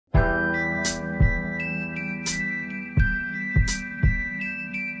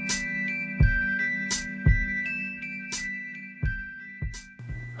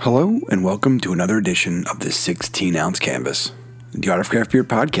Hello and welcome to another edition of the 16-ounce Canvas, the Art of Craft Beer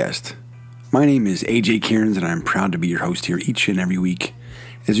podcast. My name is AJ Cairns and I'm proud to be your host here each and every week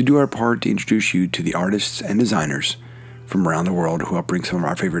as we do our part to introduce you to the artists and designers from around the world who help bring some of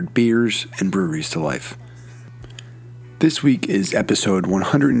our favorite beers and breweries to life. This week is episode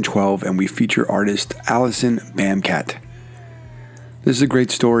 112 and we feature artist Allison Bamcat. This is a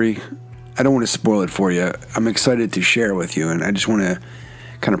great story. I don't want to spoil it for you. I'm excited to share it with you, and I just want to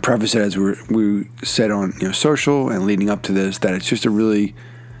kind of preface it as we said on social and leading up to this, that it's just a really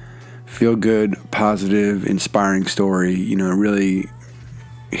feel-good, positive, inspiring story. It really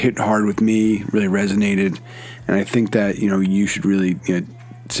hit hard with me, really resonated, and I think that you should really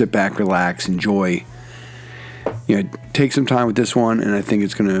sit back, relax, enjoy. Take some time with this one, and I think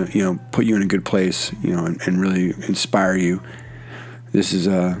it's going to put you in a good place, and really inspire you. This is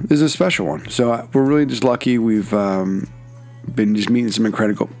a special one. So we're really just lucky. We've been just meeting some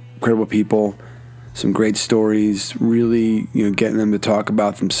incredible people, some great stories, really, getting them to talk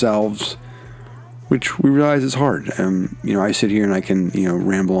about themselves, which we realize is hard. I sit here and I can,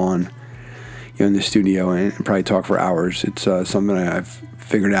 ramble on, in the studio and probably talk for hours. It's something I've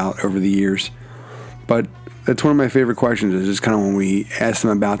figured out over the years. But that's one of my favorite questions is just kind of when we ask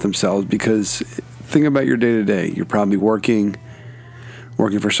them about themselves, because think about your day to day. You're probably working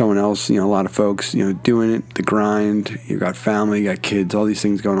for someone else, a lot of folks, doing it, the grind, you got family, you got kids, all these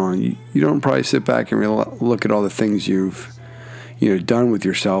things going on. You don't probably sit back and really look at all the things you've, done with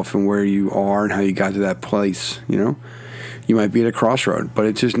yourself and where you are and how you got to that place, You might be at a crossroad, but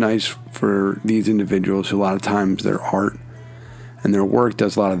it's just nice for these individuals who a lot of times their art and their work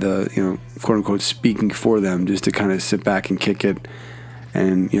does a lot of the, quote unquote, speaking for them, just to kind of sit back and kick it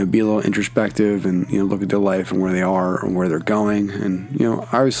and be a little introspective and look at their life and where they are and where they're going, and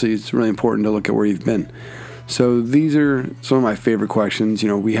obviously it's really important to look at where you've been. So these are some of my favorite questions.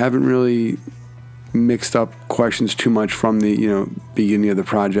 We haven't really mixed up questions too much from the beginning of the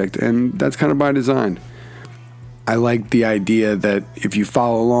project, and that's kind of by design. I like the idea that if you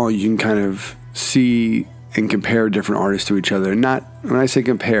follow along, you can kind of see and compare different artists to each other. Not when I say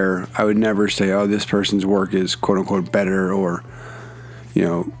compare, I would never say, oh, this person's work is quote unquote better or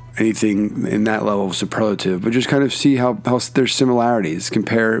anything in that level of superlative, but just kind of see how there's similarities,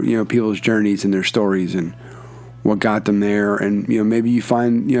 compare, people's journeys and their stories and what got them there. And, maybe you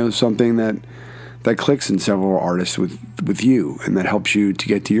find, something that clicks in several artists with you and that helps you to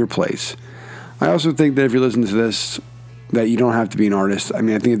get to your place. I also think that if you're listening to this, that you don't have to be an artist. I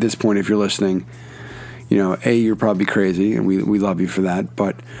mean, I think at this point, if you're listening, you're probably crazy and we love you for that.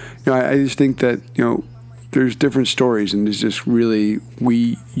 But, I just think that, there's different stories, and there's just really,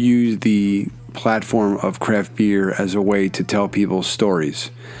 we use the platform of craft beer as a way to tell people's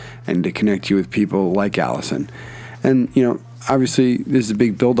stories and to connect you with people like Allison. And, obviously this is a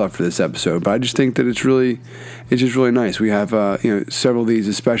big build up for this episode, but I just think that it's just really nice. We have, several of these,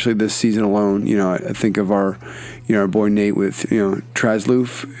 especially this season alone. I think of our boy Nate with,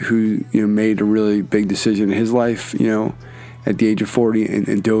 Trasloof, who, made a really big decision in his life, at the age of 40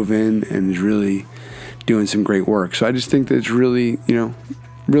 and dove in and is really doing some great work. So I just think that it's really,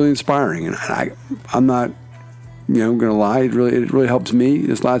 really inspiring. And I'm not, going to lie. It really helps me.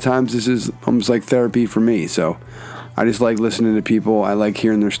 A lot of times this is almost like therapy for me. So I just like listening to people. I like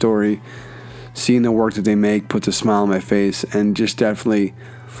hearing their story, seeing the work that they make puts a smile on my face, and just definitely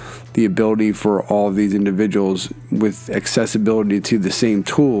the ability for all of these individuals with accessibility to the same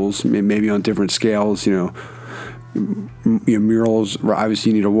tools, maybe on different scales, murals,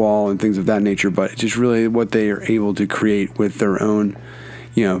 obviously you need a wall and things of that nature, but it's just really what they are able to create with their own,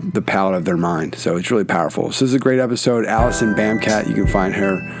 the palette of their mind. So it's really powerful. So this is a great episode. Allison Bamcat, you can find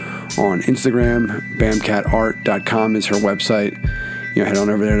her on Instagram. BamcatArt.com is her website. Head on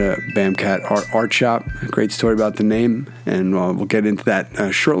over there to Bamcat Art Shop. Great story about the name, and we'll get into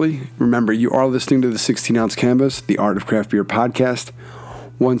that shortly. Remember, you are listening to the 16-ounce Canvas, the Art of Craft Beer podcast.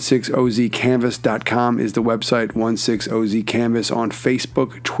 16ozcanvas.com is the website. 16ozcanvas on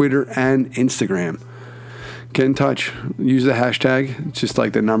Facebook, Twitter, and Instagram. Get in touch. Use the hashtag. It's just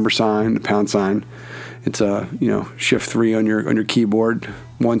like the number sign, the pound sign. It's shift 3 on your keyboard.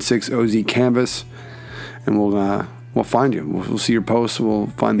 16ozcanvas, and we'll find you. We'll see your posts. We'll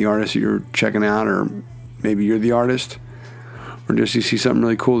find the artist you're checking out, or maybe you're the artist, or just you see something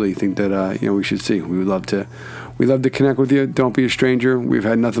really cool that you think that we should see. We would love to. We love to connect with you. Don't be a stranger. We've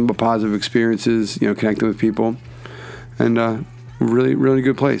had nothing but positive experiences, connecting with people, and really, really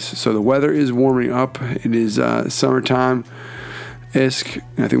good place. So the weather is warming up. It is summertime. I think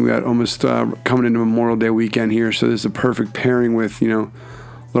we got almost coming into Memorial Day weekend here, so this is a perfect pairing with a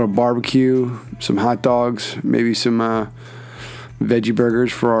little barbecue, some hot dogs, maybe some veggie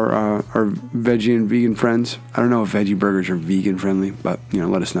burgers for our veggie and vegan friends. I don't know if veggie burgers are vegan friendly, but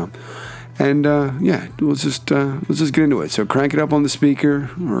let us know. And let's just get into it. So crank it up on the speaker,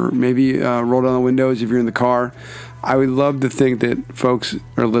 or maybe roll down the windows if you're in the car. I would love to think that folks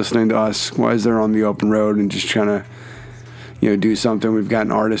are listening to us while they're on the open road and just trying to do something. We've got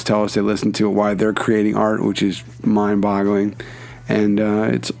an artist tell us they listen to why they're creating art, which is mind-boggling. And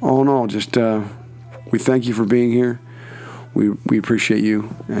it's all in all, just we thank you for being here. We appreciate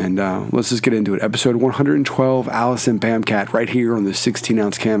you. And let's just get into it. Episode 112, Allison Bamcat, right here on the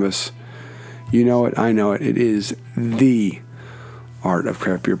 16-ounce canvas. You know it, I know it. It is the Art of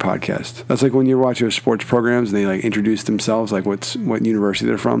Craft Beer podcast. That's like when you watch those sports programs and they like introduce themselves, like what university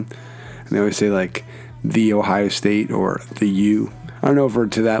they're from. And they always say like the Ohio State or the U. I don't know if we're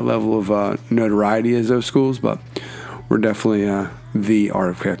to that level of notoriety as those schools, but we're definitely the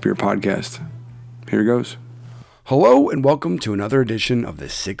Art of Craft Beer podcast. Here it goes. Hello and welcome to another edition of the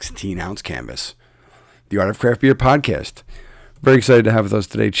 16-ounce canvas, the Art of Craft Beer podcast. Very excited to have with us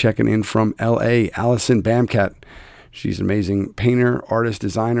today, checking in from LA, Allison Bamcat. She's an amazing painter, artist,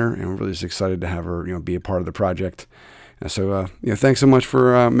 designer, and we're really just excited to have her, be a part of the project. And so, thanks so much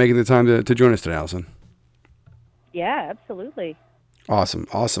for making the time to join us today, Allison. Yeah, absolutely. Awesome.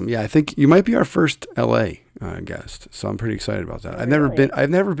 Yeah, I think you might be our first LA guest, so I'm pretty excited about that. Really? I've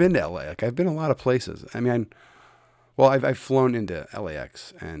never been to LA. Like I've been a lot of places. I mean, I've flown into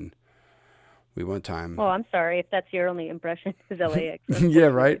LAX, and we one time. Oh, I'm sorry if that's your only impression is LAX. Yeah,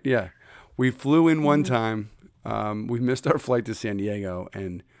 right. Yeah, we flew in one time. We missed our flight to San Diego,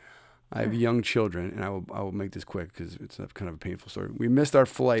 and I have young children, and I will make this quick because it's kind of a painful story. We missed our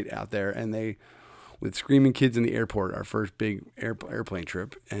flight out there, and with screaming kids in the airport, our first big airplane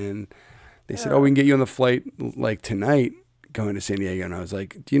trip, and they said, "Oh, we can get you on the flight like tonight going to San Diego." And I was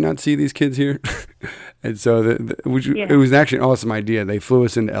like, "Do you not see these kids here?" And so it was actually an awesome idea. They flew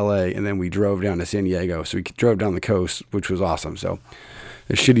us into LA, and then we drove down to San Diego. So we drove down the coast, which was awesome. So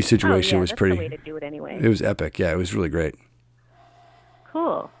the shitty situation was pretty. That's the way to do it anyway. It was epic. Yeah, it was really great.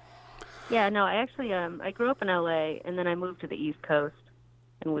 Cool. Yeah, no, I actually I grew up in LA, and then I moved to the East Coast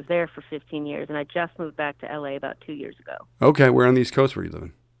and was there for 15 years, and I just moved back to LA about 2 years ago. Okay, where on the East Coast were you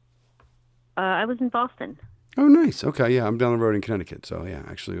living? I was in Boston. Oh, nice. Okay, yeah, I'm down the road in Connecticut, so yeah,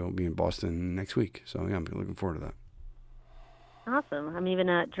 actually I'll be in Boston next week. So yeah, I'm looking forward to that. Awesome. I'm even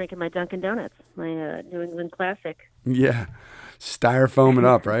drinking my Dunkin' Donuts, my New England classic. Yeah, styrofoam it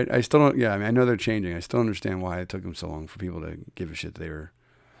up, right? I still don't. Yeah, I mean, I know they're changing. I still understand why it took them so long for people to give a shit. They were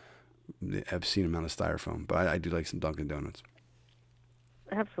the obscene amount of styrofoam, but I do like some Dunkin' Donuts.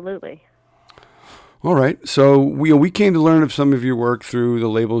 Absolutely. All right, so we came to learn of some of your work through the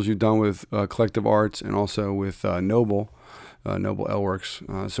labels you've done with Collective Arts and also with Noble L Works.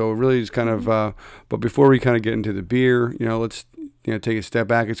 So really just kind of, but before we kind of get into the beer, let's take a step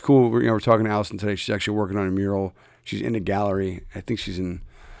back. It's cool. We're talking to Allison today. She's actually working on a mural. She's in a gallery. I think she's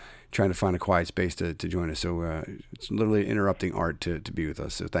trying to find a quiet space to join us. So it's literally interrupting art to be with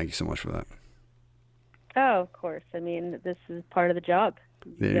us. So thank you so much for that. Oh, of course. I mean, this is part of the job.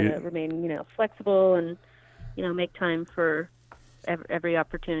 You gotta remain, flexible and, make time for every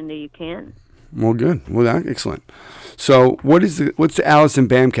opportunity you can. Well, good. Well, excellent. So, what's the Allison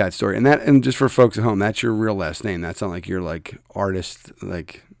Bamcat story? And just for folks at home, that's your real last name. That's not like your artist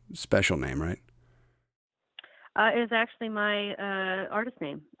special name, right? It is actually my artist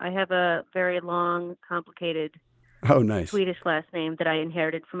name. I have a very long, complicated, nice Swedish last name that I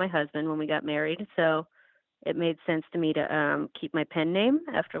inherited from my husband when we got married. So it made sense to me to keep my pen name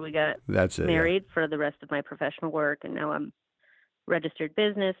after we got married for the rest of my professional work. And now I'm registered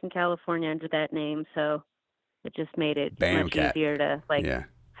business in California under that name. So it just made it much easier to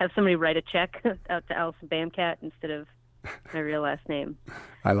have somebody write a check out to Allison Bamcat instead of my real last name.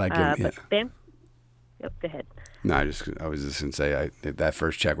 I like it. But Yep, go ahead. No, I was just going to say that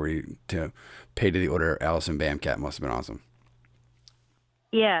first check where you paid to the order Allison Bamcat must have been awesome.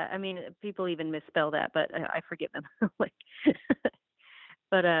 Yeah, I mean, people even misspell that, but I forgive them.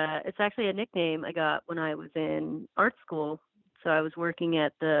 But it's actually a nickname I got when I was in art school. So I was working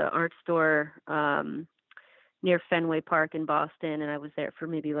at the art store near Fenway Park in Boston, and I was there for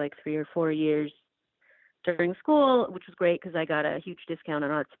maybe 3 or 4 years during school, which was great because I got a huge discount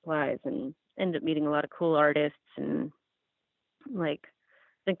on art supplies and ended up meeting a lot of cool artists. And I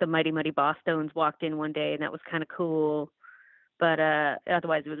think the Mighty Mighty Bosstones walked in one day, and that was kind of cool. But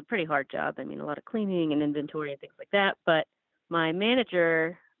otherwise, it was a pretty hard job. I mean, a lot of cleaning and inventory and things like that. But my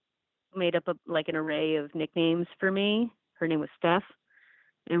manager made up an array of nicknames for me. Her name was Steph.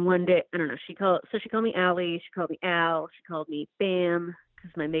 And one day, I don't know, she called me Allie, she called me Al, she called me Bam,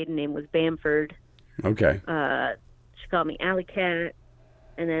 because my maiden name was Bamford. Okay. She called me Alley Cat.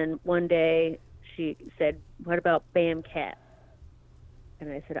 And then one day she said, "What about Bam Cat?"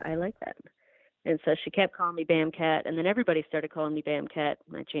 And I said, "I like that." And so she kept calling me Bam Cat, and then everybody started calling me Bam Cat.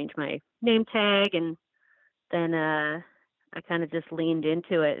 And I changed my name tag, and then I kind of just leaned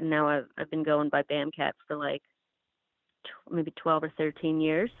into it, and now I've been going by Bam Cat for like maybe 12 or 13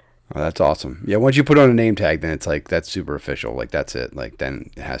 years. Oh, that's awesome. Yeah, once you put on a name tag, then it's like that's super official. Like that's it. Like then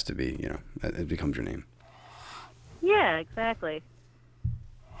it has to be. It becomes your name. Yeah, exactly.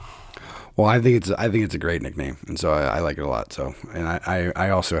 Well, I think it's a great nickname, and so I like it a lot. So, and I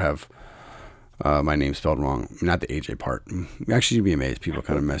also have my name spelled wrong. Not the AJ part. Actually, you'd be amazed. People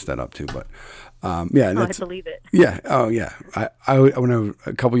kind of mess that up too. But yeah, Oh, I that's believe it. yeah. Oh yeah. When I was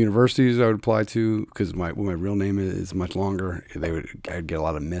a couple universities I would apply to because my real name is much longer. I'd get a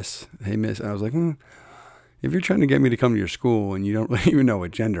lot of miss. Hey miss. And I was like, if you're trying to get me to come to your school and you don't even know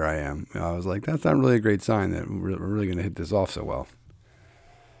what gender I am, I was like, that's not really a great sign that we're really going to hit this off so well.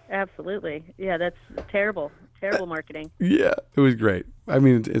 Absolutely. Yeah, that's terrible. Terrible marketing. Yeah, it was great. I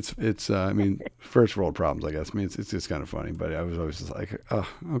mean, it's I mean, first world problems, I guess. I mean, it's just kind of funny, but I was always just like, oh,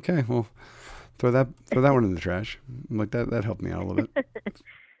 okay, well, throw that one in the trash. I'm like that helped me out a little bit.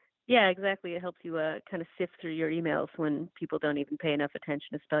 Yeah, exactly. It helps you kind of sift through your emails when people don't even pay enough attention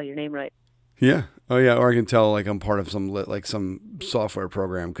to spell your name right. Yeah. Oh yeah. Or I can tell like I'm part of some software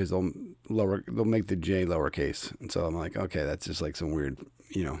program because they'll make the J lowercase, and so I'm like, okay, that's just like some weird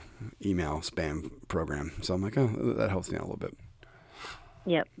email spam program. So I'm like, oh, that helps me out a little bit.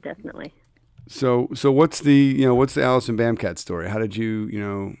 Yep, definitely. So what's the Allison Bamcat story? How did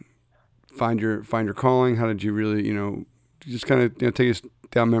you find your calling? How did you really just kind of take us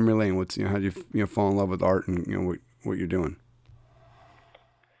down memory lane? What's how did you fall in love with art and what you're doing?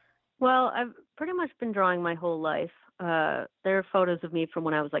 Well, I've pretty much been drawing my whole life. There are photos of me from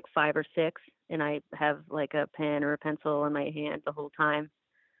when I was like 5 or 6, and I have like a pen or a pencil in my hand the whole time.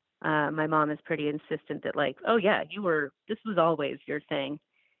 My mom is pretty insistent that like, oh yeah, this was always your thing.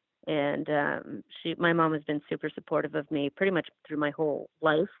 And my mom has been super supportive of me pretty much through my whole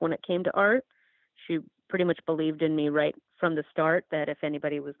life when it came to art. She pretty much believed in me right from the start that if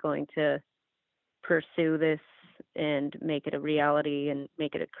anybody was going to pursue this and make it a reality and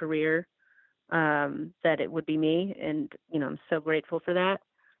make it a career, that it would be me. And, I'm so grateful for that.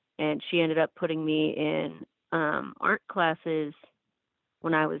 And she ended up putting me in art classes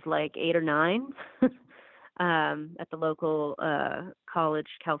when I was like 8 or 9 at the local college,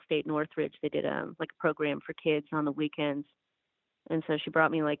 Cal State Northridge. They did like a program for kids on the weekends. And so she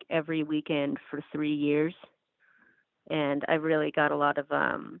brought me like every weekend for 3 years. And I really got a lot of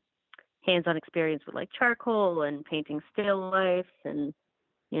hands-on experience with like charcoal and painting still lifes and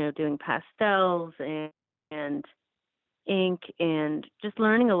doing pastels and ink and just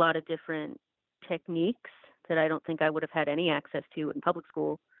learning a lot of different techniques that I don't think I would have had any access to in public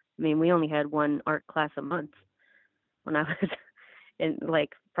school. I mean, we only had one art class a month when I was in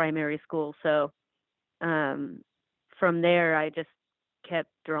like primary school. So um, from there, I just kept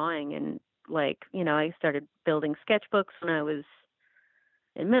drawing and like, I started building sketchbooks when I was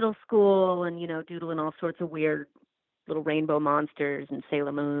in middle school and, doodling all sorts of weird little rainbow monsters and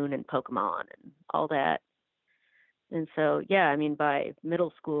Sailor Moon and Pokemon and all that. And so, yeah, I mean, by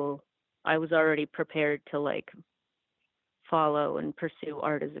middle school, I was already prepared to like follow and pursue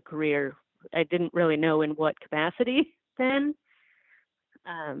art as a career. I didn't really know in what capacity then,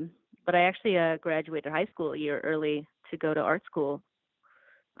 um, but I actually graduated high school a year early to go to art school.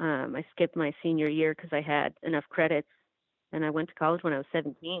 I skipped my senior year because I had enough credits, and I went to college when I was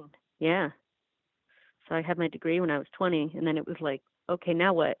 17. Yeah, so I had my degree when I was 20, and then it was like, okay,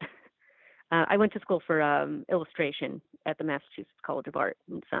 now what? I went to school for illustration at the Massachusetts College of Art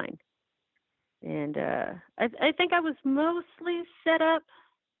and Design. And I think I was mostly set up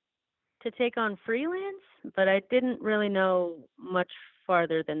to take on freelance, but I didn't really know much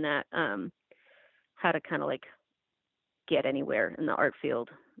farther than that, how to kind of like get anywhere in the art field,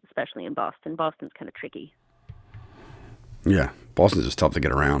 especially in Boston. Boston's kind of tricky. Yeah, Boston's just tough to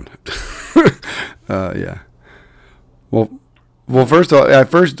get around. Yeah. Well, well, first of all, at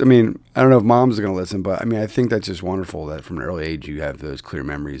first, I mean, I don't know if mom's going to listen, but I mean, I think that's just wonderful that from an early age you have those clear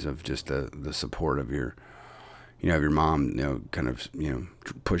memories of just the support of your mom, kind of,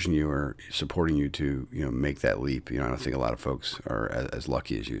 pushing you or supporting you to, make that leap. I don't think a lot of folks are as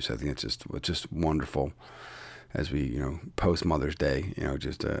lucky as you. So I think it's just wonderful as we, post Mother's Day,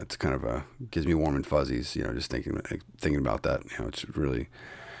 just it's kind of gives me warm and fuzzies, just thinking about that. It's really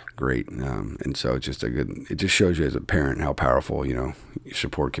great. And so it just shows you as a parent how powerful, your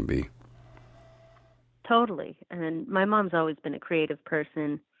support can be. Totally. And my mom's always been a creative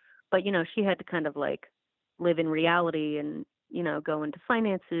person, but she had to kind of like live in reality and, go into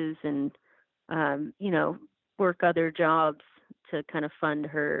finances and, you know, work other jobs to kind of fund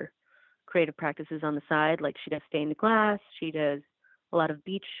her creative practices on the side. Like she does stained glass, she does a lot of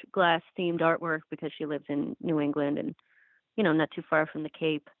beach glass themed artwork because she lives in New England and, not too far from the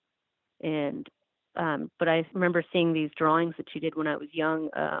Cape. And but I remember seeing these drawings that she did when I was young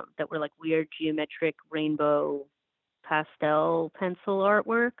that were like weird geometric rainbow pastel pencil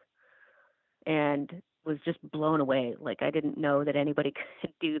artwork, and was just blown away. Like I didn't know that anybody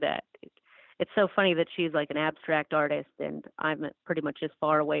could do that. It's so funny that she's like an abstract artist, and I'm pretty much as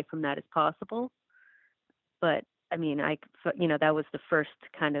far away from that as possible. But I mean, that was the first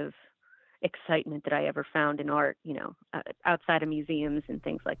kind of excitement that I ever found in art. Outside of museums and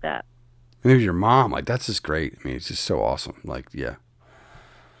things like that. And it was your mom. Like, that's just great. I mean, it's just so awesome. Like, yeah.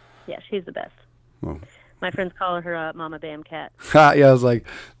 Yeah, she's the best. Well, my friends call her Mama Bamcat. Yeah, I was like,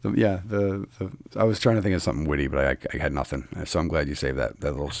 I was trying to think of something witty, but I had nothing. So I'm glad you saved that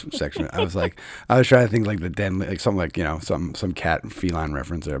little section. I was trying to think like the den, like something like, some cat and feline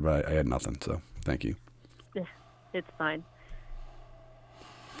reference there, but I had nothing. So thank you. It's fine.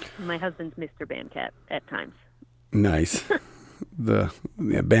 My husband's Mr. Bamcat at times. Nice. Bam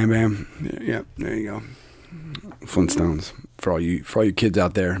Bam. Yeah, there you go. Flintstones for all you kids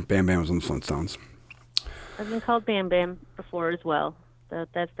out there. Bam Bam was on the Flintstones. I've been called Bam Bam before as well.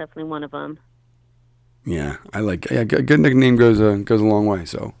 That's definitely one of them. Yeah, a good nickname goes a long way.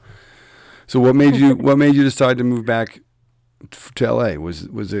 So what made you decide to move back to LA? Was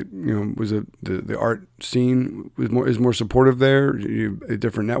it the art scene is more supportive there? A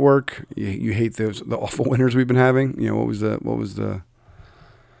different network? You hate the awful winters we've been having? What was the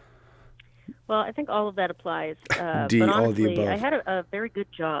Well, I think all of that applies. But honestly, all of the above. I had a very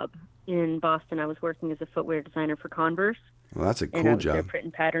good job in Boston. I was working as a footwear designer for Converse. Well, that's a cool and I was job. Their print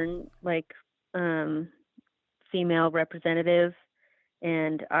and pattern female representative,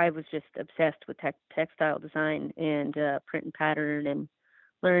 and I was just obsessed with textile design and print and pattern, and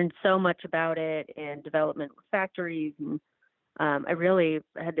learned so much about it and development with factories. And I really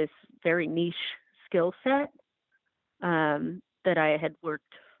had this very niche skill set that I'd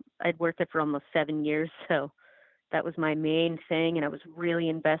worked it for almost 7 years. So that was my main thing, and I was really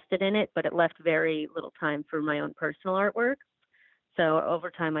invested in it, but it left very little time for my own personal artwork. So over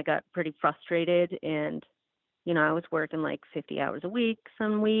time, I got pretty frustrated, and, I was working like 50 hours a week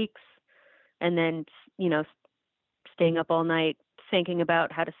some weeks, and then, staying up all night thinking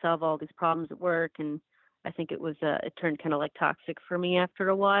about how to solve all these problems at work. And I think it turned kind of like toxic for me after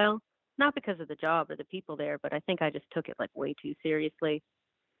a while, not because of the job or the people there, but I think I just took it like way too seriously.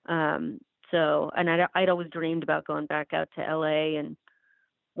 And I'd always dreamed about going back out to LA. And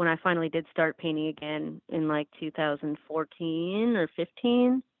when I finally did start painting again in like 2014 or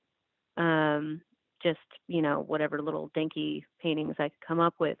 15, just, whatever little dinky paintings I could come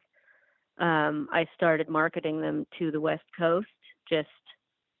up with, I started marketing them to the West Coast just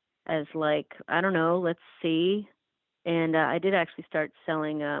as like, I don't know, let's see. And I did actually start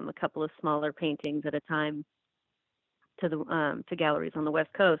selling a couple of smaller paintings at a time to galleries on the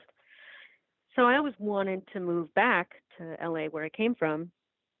West Coast. So I always wanted to move back to LA where I came from,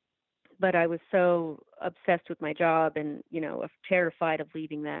 but I was so obsessed with my job and, terrified of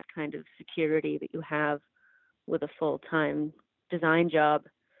leaving that kind of security that you have with a full-time design job.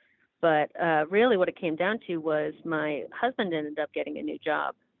 But really what it came down to was my husband ended up getting a new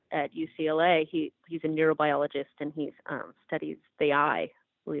job at UCLA. He's a neurobiologist, and he studies the eye,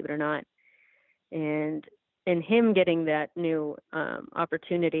 believe it or not. And in him getting that new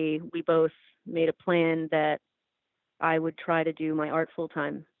opportunity, we both made a plan that I would try to do my art full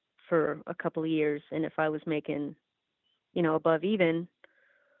time for a couple of years. And if I was making, above even,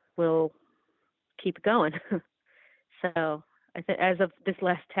 we'll keep it going. So as of this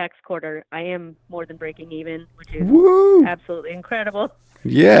last tax quarter, I am more than breaking even, which is Woo! Absolutely incredible.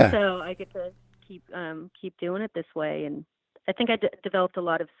 Yeah. So I get to keep doing it this way. And I think I developed a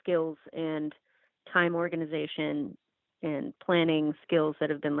lot of skills and time organization and planning skills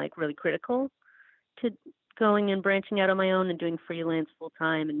that have been like really critical to going and branching out on my own and doing freelance full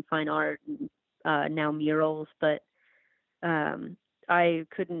time and fine art and now murals. But I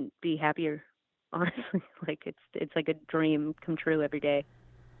couldn't be happier, honestly. Like it's like a dream come true every day.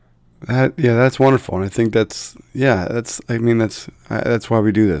 That's wonderful, and I think that's why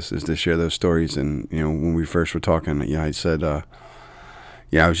we do this, is to share those stories. And when we first were talking, I said, I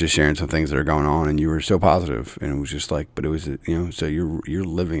was just sharing some things that are going on, and you were so positive, and it was just like, but it was, so you're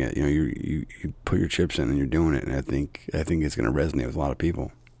living it, you put your chips in and you're doing it, and I think it's going to resonate with a lot of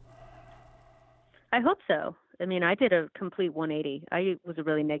people. I hope so. I mean, I did a complete 180. I was a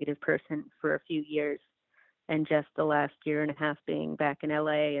really negative person for a few years, and just the last year and a half being back in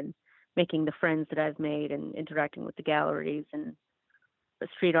LA and making the friends that I've made and interacting with the galleries and the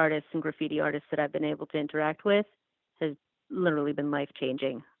street artists and graffiti artists that I've been able to interact with has literally been life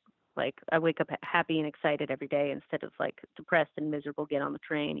changing. Like I wake up happy and excited every day instead of like depressed and miserable, get on the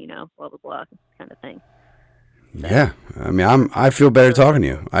train, blah blah blah kind of thing. So, Yeah, I mean, I feel better really talking to grateful.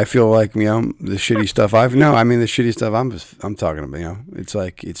 you. I feel like the shitty stuff I've no, I mean the shitty stuff I'm talking about. It's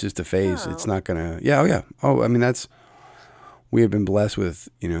like it's just a phase. It's Oh, not gonna. Yeah, oh yeah. Oh, I mean that's we have been blessed with.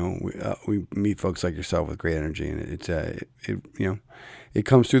 We meet folks like yourself with great energy, and it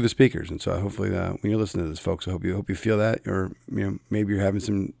comes through the speakers. And so hopefully when you listen to this, folks, I hope you feel that, or maybe you're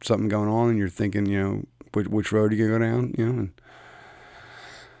having something going on and you're thinking which road you gonna go down. And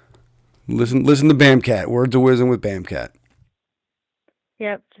listen to Bamcat. Words of wisdom with Bamcat.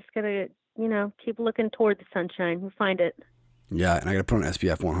 yep. Just gotta, keep looking toward the sunshine. We'll find it. Yeah, and I got to put on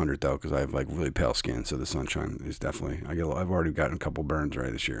SPF 100 though because I have like really pale skin, so the sunshine is definitely. I've already gotten a couple burns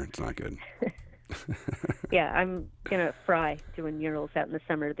right this year. It's not good. Yeah, I'm gonna fry doing murals out in the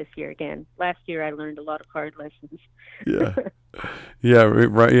summer this year again. Last year I learned a lot of hard lessons. Yeah, yeah,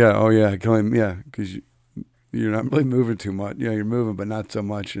 right. Yeah, oh yeah, yeah, because you're not really moving too much. Yeah, you're moving, but not so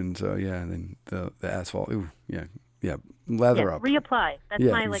much, and so yeah, then the asphalt. Ooh, yeah, yeah, Yeah, lather up. reapply. That's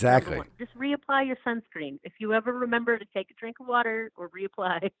Yeah, my like number exactly. one. Just reapply your sunscreen. If you ever remember to take a drink of water or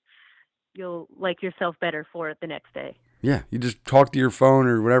reapply, you'll like yourself better for it the next day. Yeah, you just talk to your phone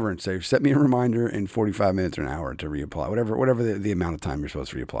or whatever and say, set me a reminder in 45 minutes or an hour to reapply. Whatever the amount of time you're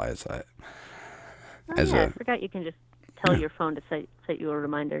supposed to reapply is. Oh As yeah, I a forgot you can just tell yeah, your phone to set you a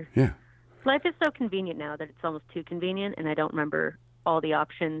reminder. yeah, Life is so convenient now that it's almost too convenient, and I don't remember all the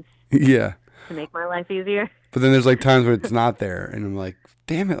options yeah. to make my life easier. But then there's like times when it's not there, and I'm like,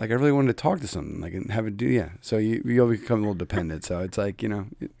 damn it! Like I really wanted to talk to something, like and have it do. Yeah, so you become a little dependent. So it's like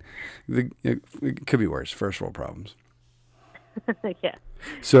it could be worse. First world problems. Yeah,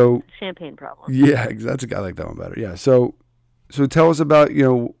 So champagne problem. yeah, that's I like that one better. Yeah. So tell us about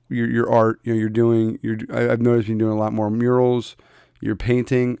your art. You're doing. I've noticed you're doing a lot more murals. You're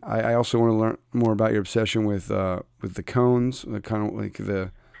painting. I also want to learn more about your obsession with the cones, the kind of like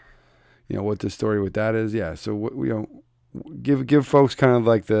the what the story with that is. Yeah. So what give folks kind of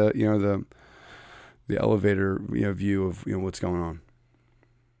like the elevator view of what's going on.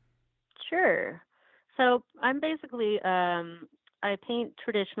 Sure. So I'm basically I paint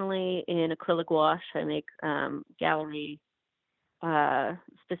traditionally in acrylic gouache. I make gallery uh,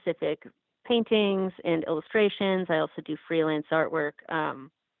 specific paintings and illustrations. I also do freelance artwork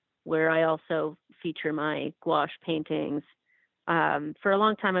where I also feature my gouache paintings. For a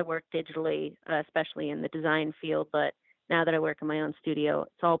long time, I worked digitally, especially in the design field, but now that I work in my own studio,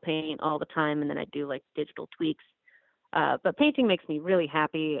 it's all paint all the time, and then I do like digital tweaks. But painting makes me really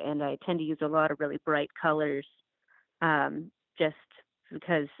happy, and I tend to use a lot of really bright colors, just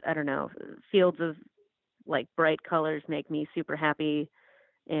because I don't know, fields of like bright colors make me super happy,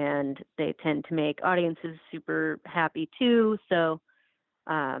 and they tend to make audiences super happy too. So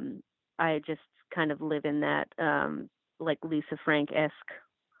um, I just kind of live in that like Lisa Frank esque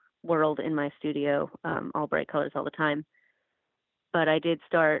world in my studio, all bright colors all the time. But I did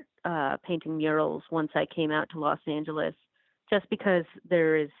start painting murals once I came out to Los Angeles, just because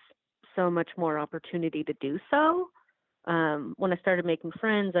there is so much more opportunity to do so. When I started making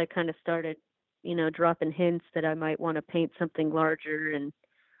friends, I kind of started, dropping hints that I might want to paint something larger. And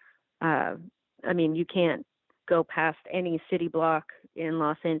uh, I mean, you can't go past any city block in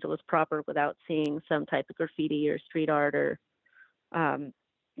Los Angeles proper without seeing some type of graffiti or street art or, a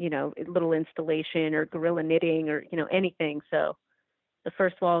little installation or guerrilla knitting or, anything. So the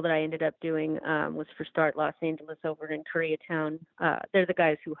first wall that I ended up doing was for Start Los Angeles over in Koreatown. They're the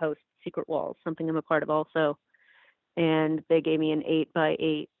guys who host Secret Walls, something I'm a part of also. And they gave me an 8 by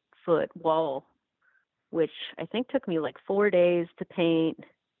 8 foot wall, which I think took me like 4 days to paint.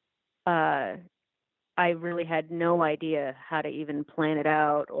 Uh, I really had no idea how to even plan it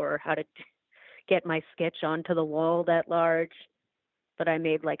out or how to get my sketch onto the wall that large. But I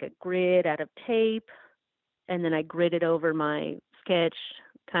made like a grid out of tape and then I gridded over my sketch,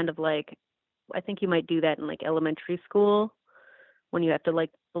 kind of like I think you might do that in like elementary school when you have to like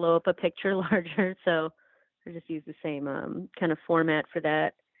blow up a picture larger. So I just used the same kind of format for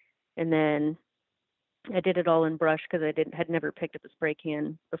that. And then I did it all in brush because I didn't had never picked up a spray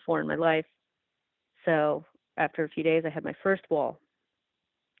can before in my life. So after a few days, I had my first wall.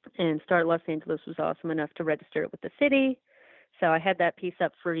 And Start Los Angeles was awesome enough to register it with the city. So I had that piece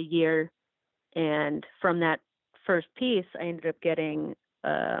up for a year. And from that first piece, I ended up getting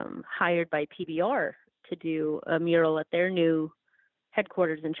hired by PBR to do a mural at their new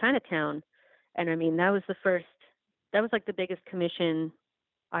headquarters in Chinatown. And I mean, that was like the biggest commission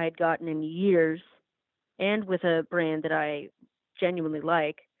I had gotten in years, and with a brand that I genuinely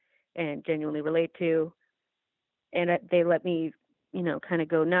like and genuinely relate to. And they let me, kind of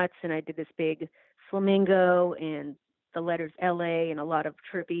go nuts. And I did this big flamingo and the letters LA and a lot of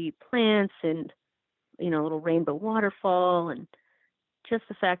trippy plants and, a little rainbow waterfall. And just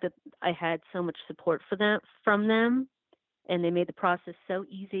the fact that I had so much support from them, and they made the process so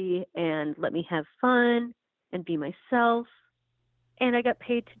easy and let me have fun and be myself. And I got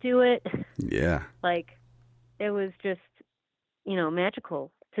paid to do it. Yeah. Like, it was just,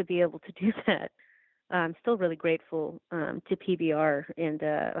 magical to be able to do that. I'm still really grateful to PBR, and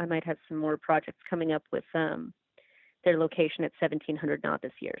I might have some more projects coming up with their location at 1700 Knot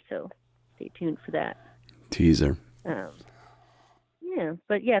this year. So stay tuned for that. Teaser. Yeah,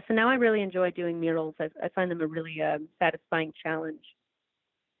 but yeah, so now I really enjoy doing murals. I find them a really satisfying challenge,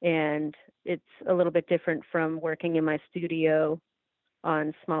 and it's a little bit different from working in my studio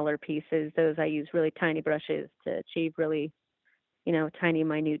on smaller pieces. Those I use really tiny brushes to achieve really, tiny,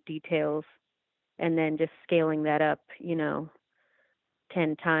 minute details, and then just scaling that up,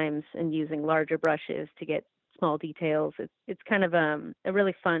 10 times and using larger brushes to get small details. It's kind of a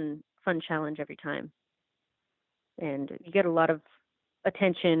really fun challenge every time, and you get a lot of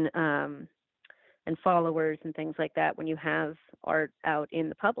attention and followers and things like that when you have art out in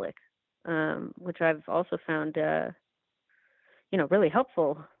the public, which I've also found, really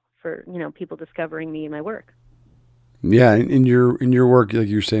helpful for, people discovering me and my work. Yeah, in your work, like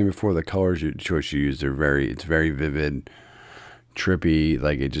you were saying before, the colors choice you use it's very vivid, trippy.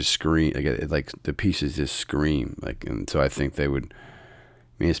 Like it just scream, like the pieces just scream. Like, and so I think they would.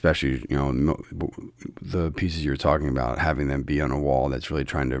 I mean, especially the pieces you're talking about, having them be on a wall that's really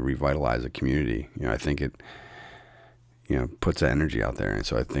trying to revitalize a community. I think it, puts that energy out there, and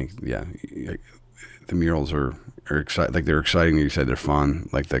so I think, yeah, the murals are exciting. Like they're exciting. You said they're fun.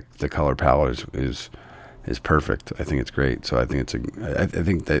 Like the color palette is perfect. I think it's great. So I think I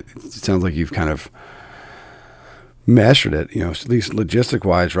think that it sounds like you've kind of mastered it, at least logistic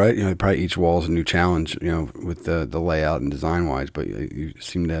wise, right? Probably each wall is a new challenge, with the layout and design wise, but you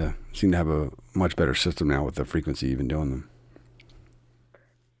seem to have a much better system now with the frequency you've been doing them.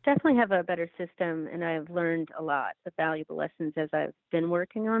 Definitely have a better system, and I've learned a lot of valuable lessons as I've been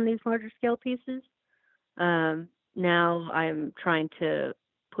working on these larger scale pieces. Now I'm trying to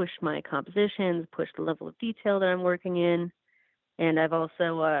push my compositions, push the level of detail that I'm working in. And I've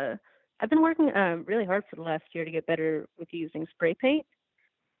also, I've been working really hard for the last year to get better with using spray paint.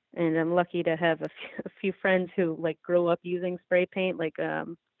 And I'm lucky to have a few friends who grew up using spray paint, like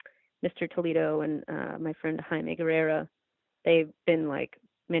Mr. Toledo and my friend Jaime Guerrera. They've been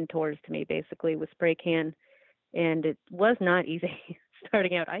mentors to me basically with spray can. And it was not easy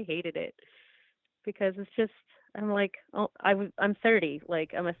starting out. I hated it because it's just, I'm 30.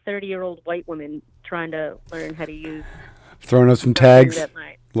 I'm a 30-year-old white woman trying to learn how to use. Throwing up some tags,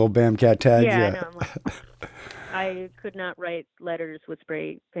 little Bamcat tags. Yeah, I know. I could not write letters with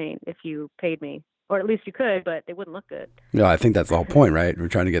spray paint if you paid me, or at least you could, but they wouldn't look good. No, I think that's the whole point, right? We're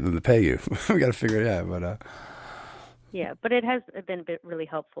trying to get them to pay you. We got to figure it out, but. Yeah, but it has been really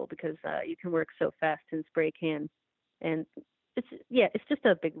helpful because you can work so fast in spray can, and it's just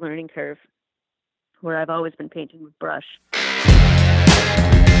a big learning curve. Where I've always been painting with brush.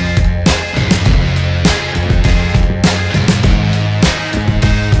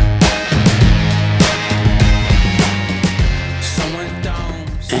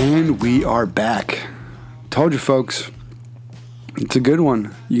 And we are back. Told you, folks. It's a good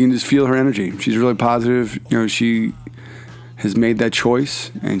one. You can just feel her energy. She's really positive. She has made that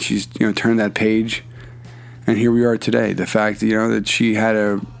choice, and she's turned that page. And here we are today. The fact that she had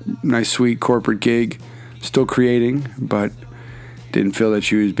a nice, sweet corporate gig, still creating, but didn't feel that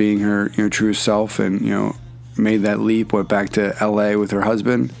she was being her true self, and made that leap, went back to LA with her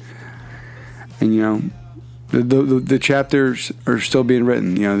husband, and the chapters are still being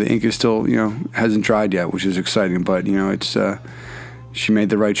written. The ink is still hasn't dried yet, which is exciting. But it's she made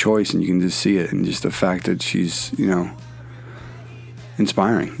the right choice, and you can just see it, and just the fact that she's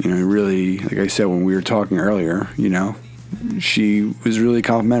inspiring. Really, like I said when we were talking earlier, she was really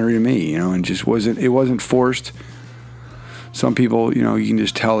complimentary to me, and just it wasn't forced. Some people, you can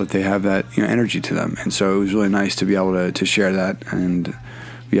just tell that they have that energy to them, and so it was really nice to be able to share that and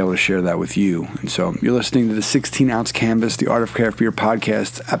be able to share that with you. And so you're listening to the 16-ounce canvas, the Art of Craft Beer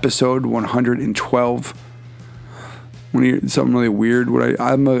podcast, episode 112. When you hear something really weird,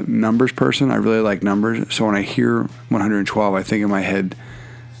 I'm a numbers person. I really like numbers. So when I hear 112, I think in my head,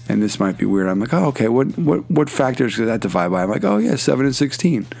 and this might be weird, I'm like, oh, okay, what factors does that divide by? I'm like, oh, yeah, 7 and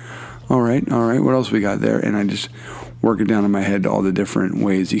 16. All right. What else we got there? And I just work it down in my head all the different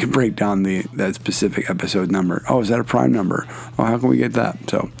ways you can break down that specific episode number. Oh, is that a prime number? Oh, how can we get that?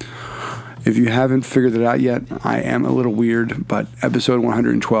 So if you haven't figured it out yet, I am a little weird, but episode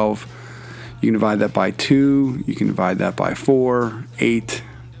 112, you can divide that by 2, you can divide that by 4, 8,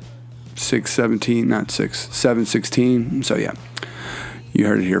 6, 17, not 6, 7, 16. So yeah, you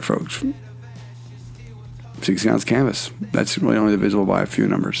heard it here, folks. 16 ounce canvas. That's really only divisible by a few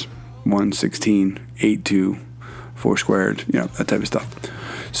numbers. 1, 16, 8, 2, 4 squared, that type of stuff.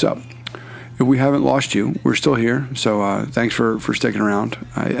 So if we haven't lost you, we're still here. So thanks for sticking around.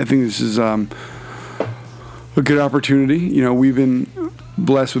 I think this is a good opportunity. We've been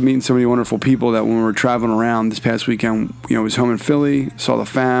blessed with meeting so many wonderful people that when we were traveling around this past weekend, was home in Philly, saw the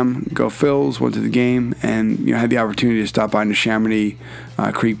fam, go Phils, went to the game, and had the opportunity to stop by Neshaminy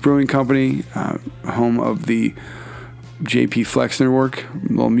Creek Brewing Company, home of the JP Flexner work, a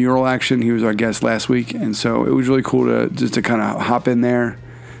little mural action. He was our guest last week, and so it was really cool to kind of hop in there.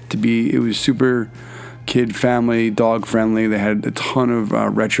 It was super kid family, dog friendly. They had a ton of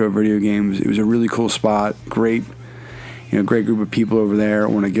retro video games. It was a really cool spot. Great group of people over there. I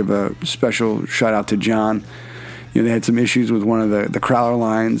want to give a special shout out to John. They had some issues with one of the crowler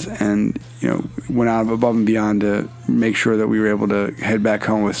lines, and went out above and beyond to make sure that we were able to head back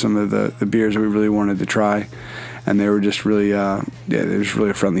home with some of the beers that we really wanted to try. And they were just really, there was really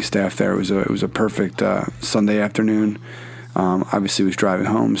a friendly staff there. It was a perfect Sunday afternoon. Obviously, was driving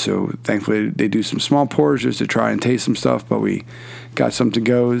home, so thankfully they do some small pours just to try and taste some stuff. But we got some to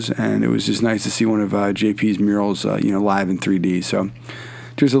goes, and it was just nice to see one of JP's murals, live in 3D. So,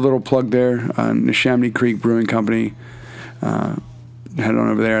 just a little plug there. Neshaminy Creek Brewing Company. Head on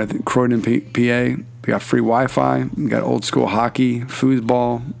over there. I think Croydon, PA. We got free Wi-Fi. We got old school hockey,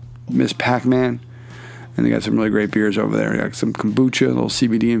 foosball, Miss Pac-Man, and they got some really great beers over there. We got some kombucha, a little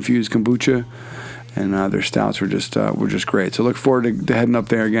CBD infused kombucha. And their stouts were just great. So look forward to heading up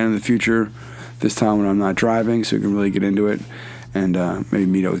there again in the future, this time when I'm not driving, so we can really get into it and maybe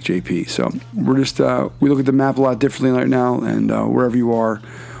meet up with JP. So we're just, we look at the map a lot differently right now, and wherever you are,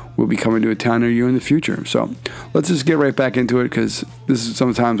 we'll be coming to a town near you in the future. So let's just get right back into it, because this is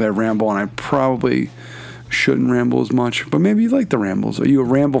sometimes I ramble, and I probably shouldn't ramble as much, but maybe you like the rambles. Are you a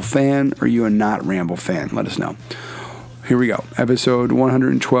ramble fan, or are you a not ramble fan? Let us know. Here we go. Episode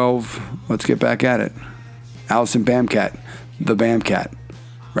 112. Let's get back at it. Allison Bamcat, the Bamcat,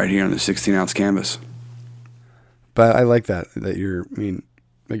 right here on the 16 ounce canvas. But I like that you're,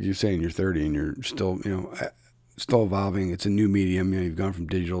 like you're saying, you're 30 and you're still, still evolving. It's a new medium. You've gone from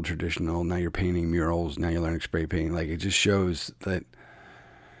digital, traditional. Now you're painting murals. Now you're learning spray painting. Like, it just shows that,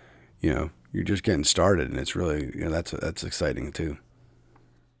 you're just getting started, and it's really, that's exciting too.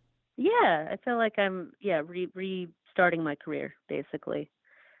 Yeah, I feel like I'm restarting my career, basically,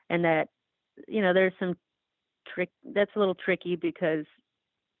 and that there's some trick that's a little tricky, because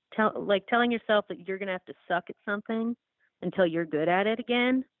telling yourself that you're gonna have to suck at something until you're good at it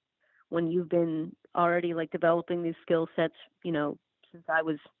again, when you've been already developing these skill sets, since I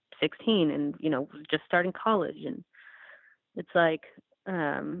was 16 and just starting college, and it's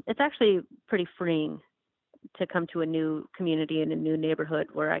it's actually pretty freeing to come to a new community and a new neighborhood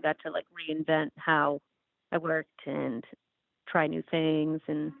where I got to reinvent how I worked and try new things,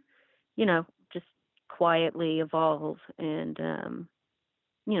 and just quietly evolve and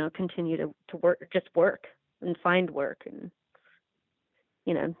continue to work and find work, and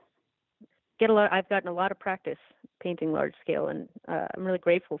I've gotten a lot of practice painting large scale, and I'm really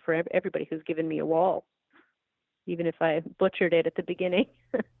grateful for everybody who's given me a wall, even if I butchered it at the beginning.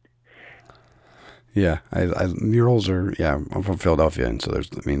 Yeah, murals are, I'm from Philadelphia, and so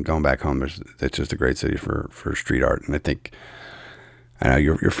going back home, it's just a great city for street art. And I know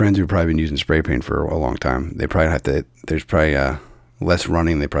your friends who've probably been using spray paint for a long time, they probably there's probably less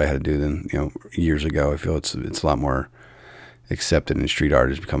running they probably had to do than, years ago. I feel it's a lot more accepted, and street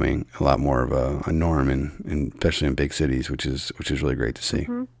art is becoming a lot more of a norm, and especially in big cities, which is really great to see.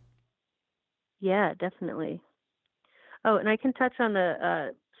 Mm-hmm. Yeah, definitely. Oh, and I can touch on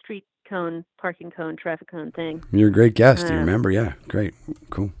the street cone, parking cone, traffic cone thing. You're a great guest. You remember? Yeah, great,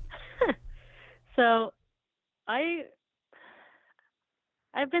 cool. So, I've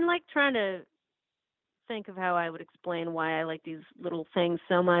been trying to think of how I would explain why I like these little things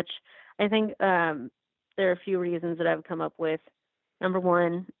so much. I think there are a few reasons that I've come up with. Number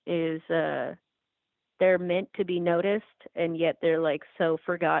one is they're meant to be noticed, and yet they're so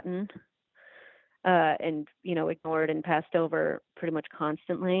forgotten, and ignored and passed over pretty much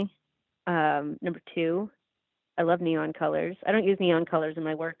constantly. Number two, I love neon colors. I don't use neon colors in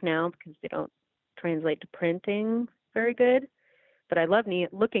my work now because they don't translate to printing very good. but I love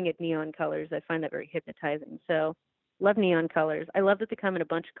looking at neon colors. I find that very hypnotizing. So, love neon colors. I love that they come in a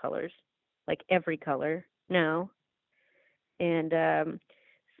bunch of colors, like every color now. And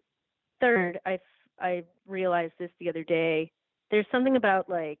third, I realized this the other day. There's something about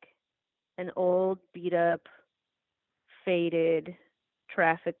like an old, beat up, faded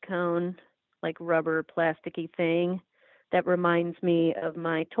traffic cone, like rubber, plasticky thing, that reminds me of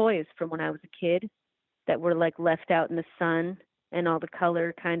my toys from when I was a kid that were like left out in the sun and all the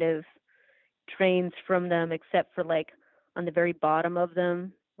color kind of drains from them except for like on the very bottom of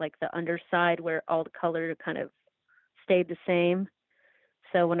them, like the underside where all the color kind of stayed the same.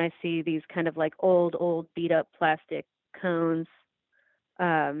 So when I see these kind of like old beat up plastic cones,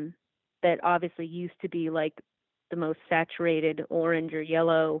 um, that obviously used to be like the most saturated orange or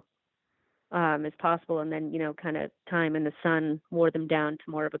yellow as possible, and then kind of time in the sun wore them down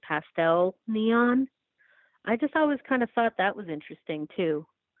to more of a pastel neon. I just always kind of thought that was interesting too,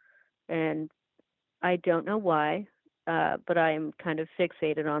 and I don't know why, but I am kind of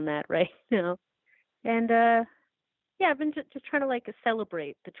fixated on that right now. And yeah, I've been just trying to like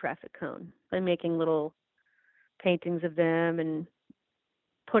celebrate the traffic cone by making little paintings of them and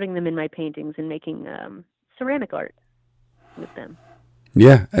putting them in my paintings and making ceramic art with them.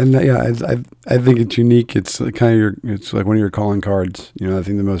 Yeah, and I think it's unique. It's kind of it's like one of your calling cards. I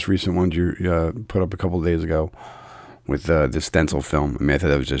think the most recent ones you put up a couple of days ago with the stencil film. I mean, I thought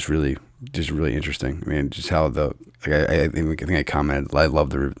that was just really interesting. I mean, just how I think I commented. I love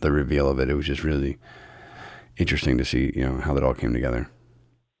the reveal of it. It was just really interesting to see how that all came together.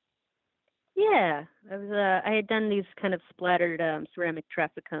 Yeah, I had done these kind of splattered ceramic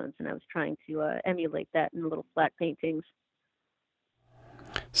traffic cones, and I was trying to emulate that in little flat paintings.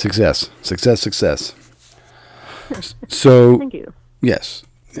 Success. So Thank you. yes,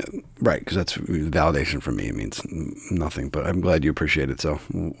 yeah, right, because that's validation for me. It means nothing, but I'm glad you appreciate it. So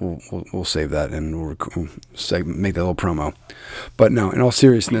we'll save that and make that little promo. But no, in all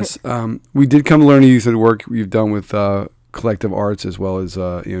seriousness, we did come to learn you through the work you've done with Collective Arts as well as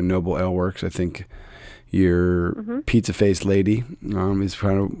Noble Ale Works. I think your pizza faced lady is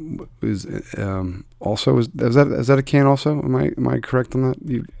kind of also is that a can also? Am I correct on that?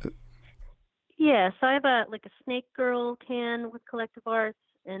 Yeah, so I have a Snake Girl can with Collective Arts,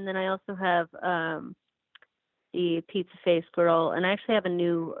 and then I also have the Pizza Face Girl, and I actually have a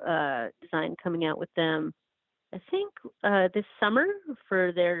new design coming out with them. I think this summer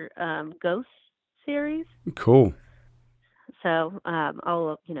for their Ghost series. Cool. So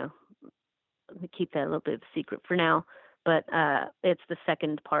I'll keep that a little bit of a secret for now. But it's the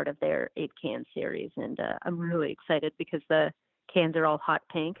second part of their 8-can series, and I'm really excited because the cans are all hot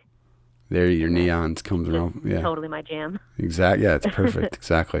pink. There, your neons comes around. Yeah, totally my jam. Exactly. Yeah, it's perfect.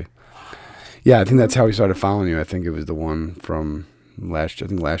 Exactly. Yeah, I think that's how we started following you. I think it was the one from last year. I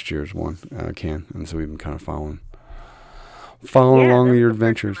think last year's one can, and so we've been kind of following along your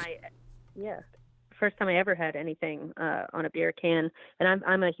adventures. First time I ever had anything on a beer can, and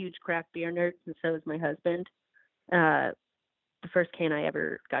I'm a huge craft beer nerd, and so is my husband. The first can I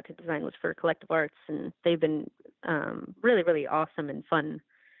ever got to design was for Collective Arts, and they've been really, really awesome and fun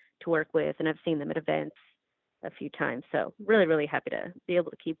to work with, and I've seen them at events a few times. So really, really happy to be able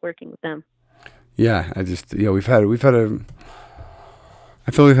to keep working with them. Yeah, we've had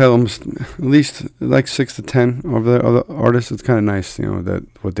I feel we've had almost at least like 6 to 10 of the other artists. It's kind of nice, that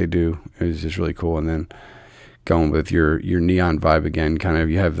what they do is just really cool. And then going with your neon vibe again, kind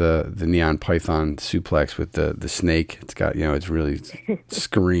of you have the neon python suplex with the snake. It's got it's really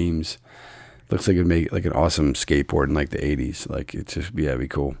screams. Looks like it'd make like an awesome skateboard in like the 80s. Like it's just it'd be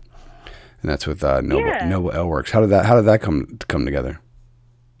cool. And that's with Noble Ale Works. How did that come together?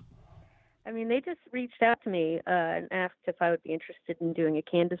 I mean, they just reached out to me and asked if I would be interested in doing a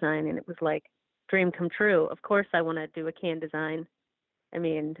can design, and it was like dream come true. Of course, I want to do a can design. I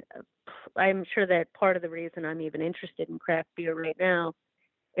mean, I'm sure that part of the reason I'm even interested in craft beer right now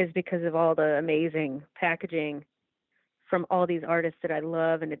is because of all the amazing packaging from all these artists that I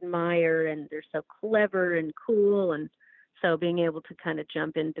love and admire, and they're so clever and cool. And so being able to kind of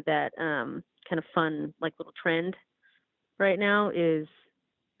jump into that kind of fun, like little trend right now is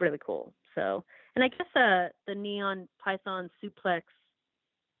really cool. So, and I guess the neon python suplex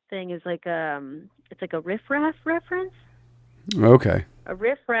thing is like it's like a riff raff reference. Okay. A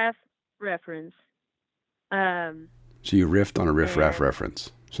riff raff reference. So you riffed on a riff raff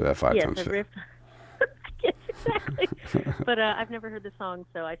reference. So that 5 times. Yes, a riff. Yes, exactly. But I've never heard the song,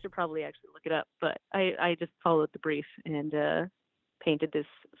 so I should probably actually look it up. But I just followed the brief and painted this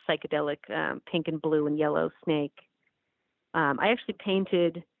psychedelic pink and blue and yellow snake. I actually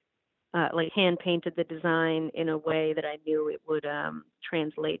painted like hand painted the design in a way that I knew it would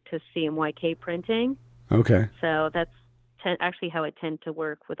translate to CMYK printing. Okay. So that's actually how I tend to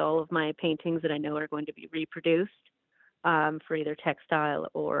work with all of my paintings that I know are going to be reproduced for either textile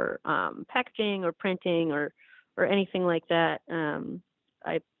or packaging or printing or anything like that.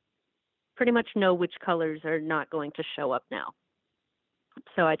 I pretty much know which colors are not going to show up now.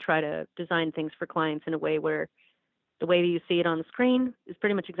 So I try to design things for clients in a way where the way you see it on the screen is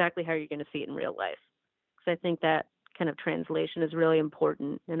pretty much exactly how you're going to see it in real life. Because I think that kind of translation is really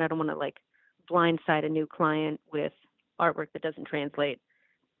important, and I don't want to like blindside a new client with artwork that doesn't translate.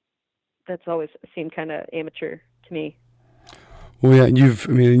 That's always seemed kind of amateur to me. Well, yeah,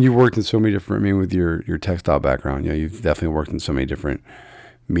 you've worked in so many different. I mean, with your textile background, you've definitely worked in so many different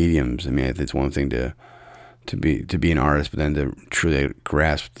mediums. I mean, I think it's one thing to be an artist, but then to truly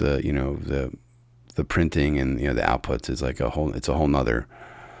grasp the printing and the outputs is like it's a whole nother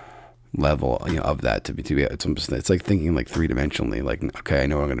level of that to be it's like thinking like three-dimensionally, like, okay, I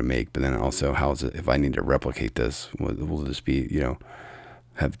know what I'm going to make, but then also how is it if I need to replicate this, will this be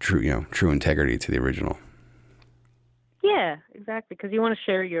have true integrity to the original. Yeah, exactly. Because you want to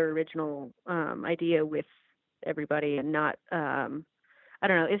share your original idea with everybody and not, I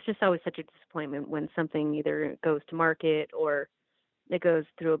don't know, it's just always such a disappointment when something either goes to market or it goes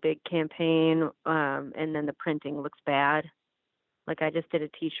through a big campaign and then the printing looks bad. Like I just did a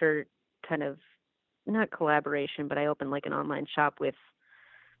t-shirt kind of, not collaboration, but I opened like an online shop with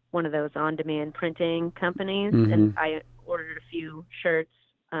one of those on-demand printing companies, and Mm-hmm. I ordered a few shirts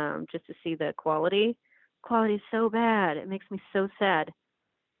just to see the quality. Quality is so bad. It makes me so sad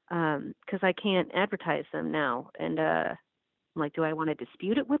because I can't advertise them now. And I'm like, do I want to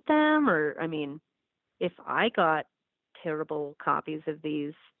dispute it with them? Or, I mean, if I got terrible copies of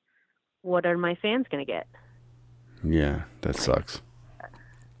these, what are my fans going to get? Yeah, that Like, sucks.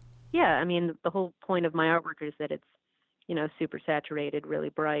 yeah, I mean, the whole point of my artwork is that it's, super saturated, really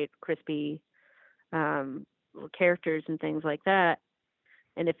bright, crispy characters and things like that.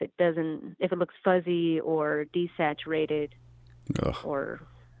 And if it looks fuzzy or desaturated Ugh. or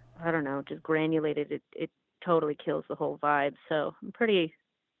I don't know, just granulated, it totally kills the whole vibe. So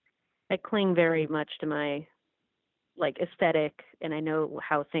I cling very much to my like aesthetic, and I know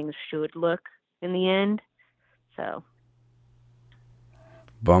how things should look in the end. So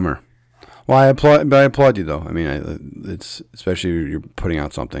Bummer. Well, I applaud you though. I mean, it's especially if you're putting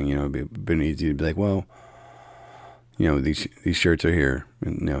out something. It'd been easy to be like, well, these shirts are here,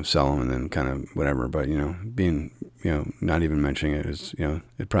 and sell them, and then kind of whatever. But being not even mentioning it is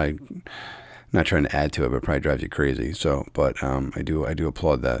it probably not trying to add to it, but it probably drives you crazy. So, but I do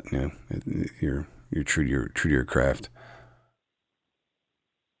applaud that. You're true to your craft.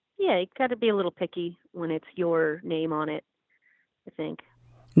 yeah, you got to be a little picky when it's your name on it, I think.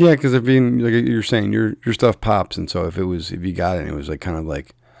 Yeah, because if being like you're saying, your stuff pops, and so if you got it, and it was like kind of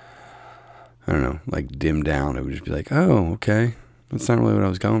like I don't know, like dimmed down, it would just be like, oh, okay, that's not really what I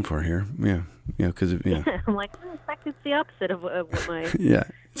was going for here. Yeah, because Yeah, I'm like, in fact, it's the opposite of what my yeah,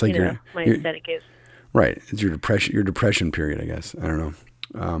 it's like my you're aesthetic is. right. It's your depression period, I guess. I don't know.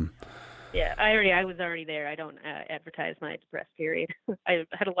 Um, Yeah, I was already there. I don't advertise my depressed period. I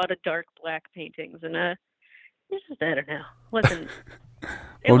had a lot of dark black paintings, and it's just I don't know.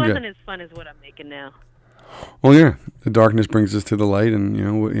 It well, good. wasn't as fun as what I'm making now. Well, yeah, the darkness brings us to the light, and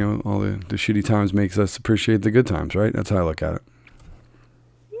all the shitty times makes us appreciate the good times, right? That's how I look at it.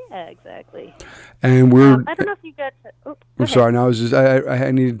 Yeah, exactly. And we're I don't know if you got to. Oh, go I'm ahead. sorry. No, I was just I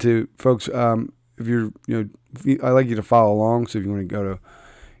needed to folks. If you're I like you to follow along. So if you want to go to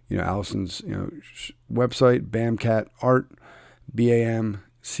Allison's website, Bamcat Art,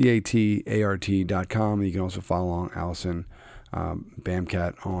 BAMCATART.com. You can also follow along Allison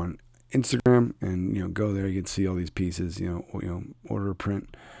Bamcat on Instagram, and go there. You can see all these pieces. Order a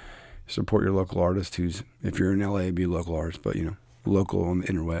print. Support your local artist. Who's if you're in LA, be a local artist, but local on the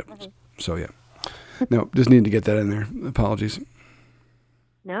interweb. So yeah. No, just need to get that in there. Apologies.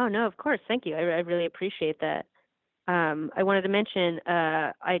 No, no, of course. Thank you. I really appreciate that. I wanted to mention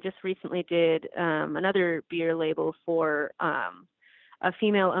I just recently did another beer label for a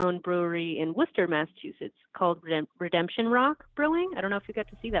female-owned brewery in Worcester, Massachusetts, called Redemption Rock Brewing. I don't know if you got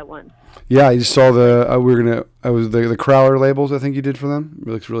to see that one. Yeah, I just saw Like, the. We were gonna. I was the Crowler labels. I think you did for them. It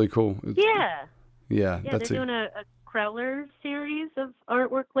looks really cool. yeah, Yeah, yeah, they're that's a. doing a Crowler series of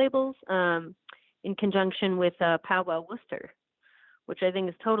artwork labels in conjunction with Powwow Worcester, which I think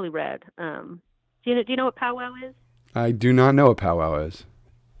is totally rad. Do you know what Powwow is? I do not know what powwow is.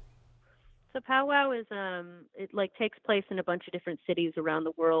 So powwow is it like takes place in a bunch of different cities around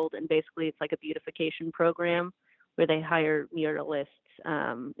the world, and basically it's like a beautification program where they hire muralists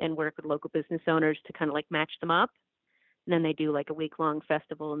and work with local business owners to kind of like match them up. And then they do like a week-long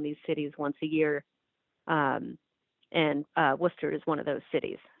festival in these cities once a year. Um, and Worcester is one of those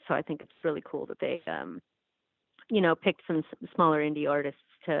cities. So I think it's really cool that they, picked some smaller indie artists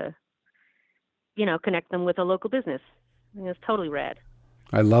to, connect them with a local business. I think it's totally rad.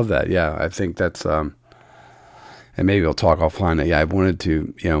 I love that. Yeah, I think that's and maybe we'll talk offline. Yeah, I wanted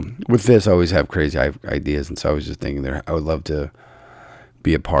to, with this, I always have crazy ideas, and so I was just thinking there, I would love to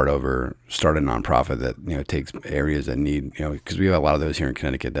be a part of or start a nonprofit that takes areas that need, because we have a lot of those here in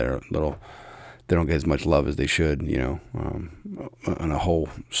Connecticut that are they don't get as much love as they should, on a whole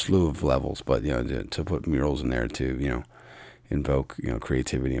slew of levels. But to put murals in there to invoke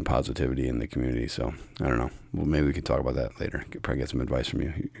creativity and positivity in the community. So I don't know. Well, maybe we can talk about that later. Could probably get some advice from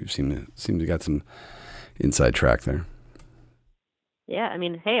you. You seem to got some inside track there. Yeah, I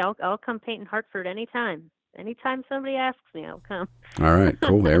mean, hey, I'll come paint in Hartford anytime. Anytime somebody asks me, I'll come. All right,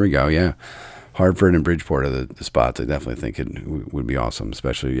 cool. There we go. Yeah, Hartford and Bridgeport are the spots. I definitely think it would be awesome.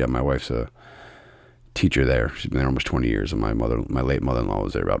 Especially, my wife's a teacher there. She's been there almost 20 years, and my late mother-in-law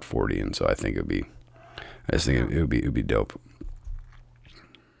was there about 40, and so I think I just think it would be dope.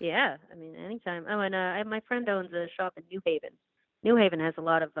 Yeah, I mean, anytime. Oh, and my friend owns a shop in New Haven. New Haven has a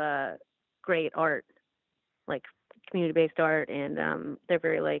lot of great art, like community-based art, and they're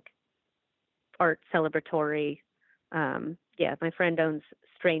very like art celebratory. Yeah, my friend owns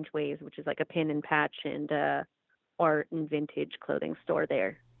Strange Ways, which is like a pin and patch and art and vintage clothing store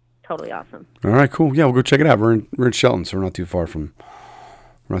there. Totally awesome. All right, cool. Yeah, we'll go check it out. We're in Shelton, so we're not too far from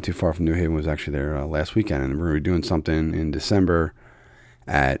New Haven. Was actually there last weekend, and we're gonna be doing something in December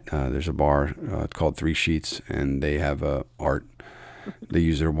at there's a bar it's called Three Sheets, and they have art. They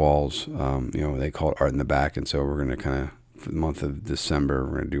use their walls. They call it Art in the Back, and so we're gonna kind of, for the month of December,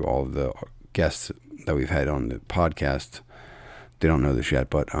 we're gonna do all of the guests that we've had on the podcast. They don't know this yet,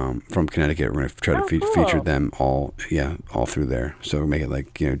 but from Connecticut, we're going to try to feature them all through there. So we make it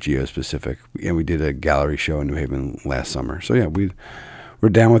like geo-specific. And we did a gallery show in New Haven last summer. So yeah, we're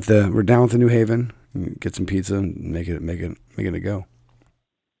down with the New Haven. Get some pizza and make it a go.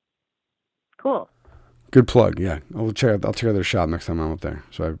 Cool. Good plug. Yeah, I'll check out their shop next time I'm up there.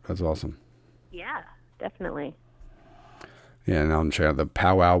 So that's awesome. Yeah, definitely. Yeah, and I'll check out the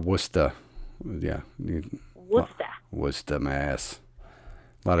Powwow Worcester. Yeah. Worcester, my ass.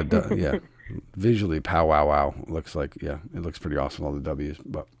 A lot of visually powwow looks like it looks pretty awesome, all the W's.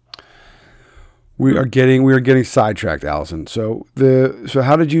 But we are getting sidetracked, Allison. So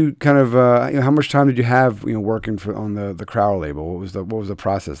how did you kind of how much time did you have working on the Crowell label? What was the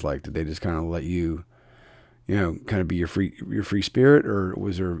process like? Did they just kind of let you kind of be your free spirit, or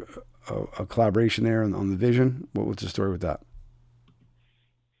was there a collaboration there on the vision? What's the story with that?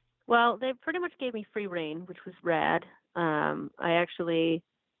 Well, they pretty much gave me free reign, which was rad. I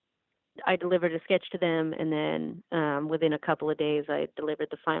delivered a sketch to them, and then within a couple of days, I delivered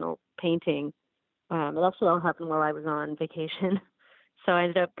the final painting. It actually all happened while I was on vacation. So I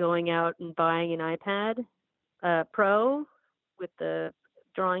ended up going out and buying an iPad Pro with the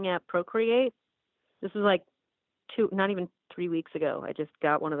drawing app Procreate. This was like not even 3 weeks ago. I just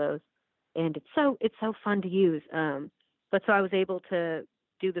got one of those, and it's so fun to use. But so I was able to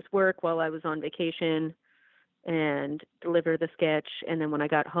do this work while I was on vacation and deliver the sketch. And then when I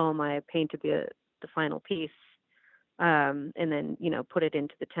got home, I painted the final piece, and then, put it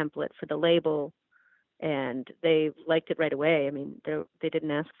into the template for the label, and they liked it right away. I mean, they didn't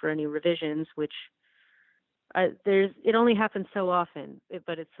ask for any revisions, which it only happens so often,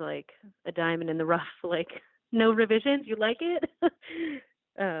 but it's like a diamond in the rough, like no revisions. You like it?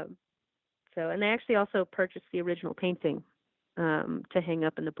 And they actually also purchased the original painting to hang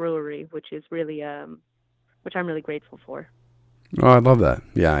up in the brewery, which is really, which I'm really grateful for. Oh, I love that.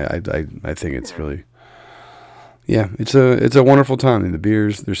 Yeah, I think it's really, it's a wonderful time. And the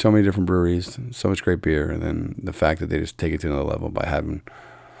beers, there's so many different breweries, so much great beer, and then the fact that they just take it to another level by having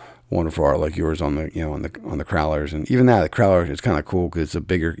wonderful art like yours on the on the crowlers, and even the crowler is kind of cool because it's a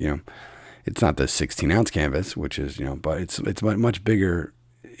bigger, it's not the 16-ounce canvas, which is but it's much bigger.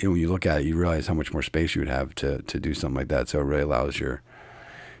 When you look at it, you realize how much more space you would have to do something like that. So it really allows your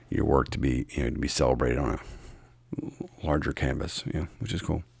work to be to be celebrated on a larger canvas, which is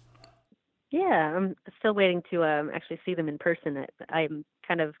cool. Yeah, I'm still waiting to actually see them in person. I'm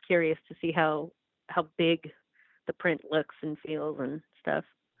kind of curious to see how big the print looks and feels and stuff.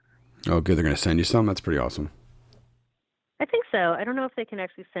 Oh, good. They're going to send you some? That's pretty awesome. I think so. I don't know if they can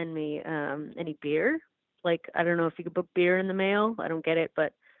actually send me any beer. Like, I don't know if you could put beer in the mail. I don't get it,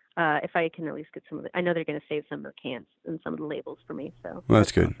 but if I can at least get some of the, I know they're going to save some of the cans and some of the labels for me, so Well,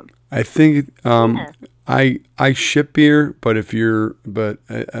 that's that's good. awesome. I think Yeah. I ship beer, but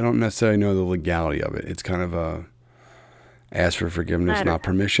I don't necessarily know the legality of it. It's kind of a ask for forgiveness, I don't not know.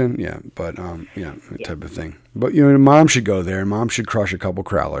 permission. Yeah, but yeah, Yeah. type of thing. But mom should go there. Mom should crush a couple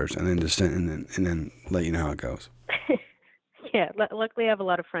crowlers and then and then let you know how it goes. Yeah. Luckily, I have a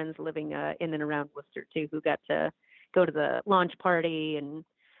lot of friends living in and around Worcester too, who got to go to the launch party and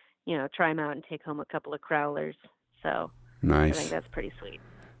try them out and take home a couple of crowlers. So I think Nice. that's pretty sweet.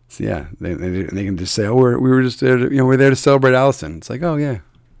 So yeah, they can just say, oh, we were just there to, we're there to celebrate Allison. It's like, oh yeah,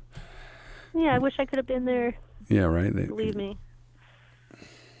 Yeah, I wish I could have been there. yeah, right. Believe me.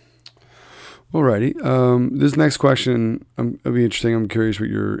 Alrighty. This next question, it'll be interesting. I'm curious what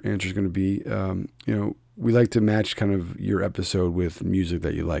your answer is going to be. We like to match kind of your episode with music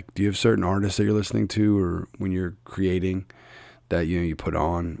that you like. Do you have certain artists that you're listening to, or when you're creating that you put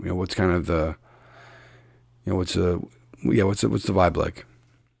on? What's kind of the, what's the, what's the vibe like?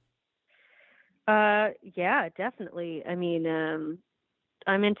 Yeah, definitely. I mean,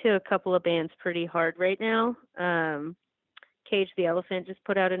 I'm into a couple of bands pretty hard right now. Cage the Elephant just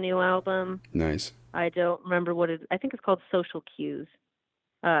put out a new album. Nice. I don't remember what I think it's called Social Cues.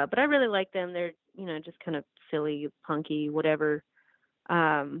 But I really like them. They're, just kind of silly, punky, whatever.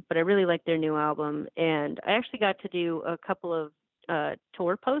 But I really like their new album. And I actually got to do a couple of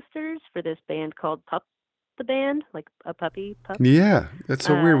tour posters for this band called Pup the Band, like a puppy, Pup. Yeah, that's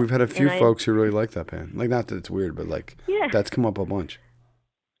so weird. We've had a And few folks who really like that band. Like, not that it's weird, but like yeah. that's come up a bunch.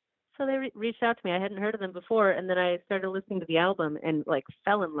 So they reached out to me. I hadn't heard of them before, and then I started listening to the album and like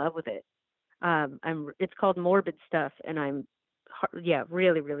fell in love with it. It's called Morbid Stuff, and I'm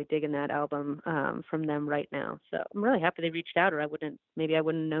really really digging that album from them right now. So I'm really happy they reached out, or I wouldn't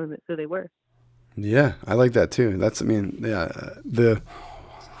known who they were. Yeah, I like that too.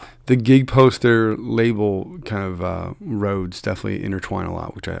 The gig poster label kind of roads definitely intertwine a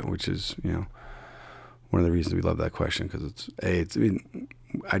lot, which is one of the reasons we love that question, because it's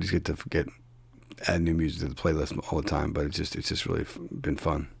I just get to add new music to the playlist all the time, but it's just really been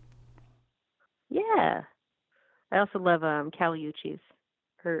fun. Yeah, I also love Caliucci's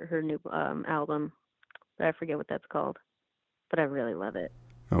her new album, but I forget what that's called, but I really love it.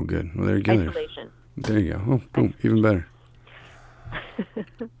 Oh, good. Well, there you go. Isolation. There you go. Oh, boom, even better.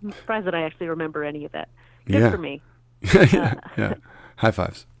 I'm surprised that I actually remember any of that. Good Yeah. for me. Yeah. High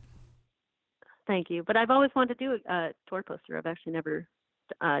fives. Thank you. But I've always wanted to do a tour poster. I've actually never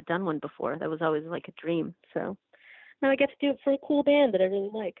done one before. That was always like a dream. So now I get to do it for a cool band that I really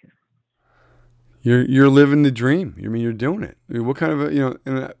like. You're living the dream. I mean, you're doing it. I mean, what kind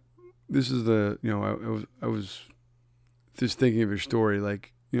of this is the I was just thinking of your story.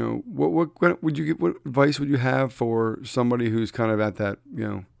 Like, what would you get? What advice would you have for somebody who's kind of at that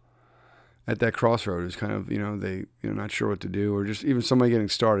at that crossroad, who's kind of they not sure what to do, or just even somebody getting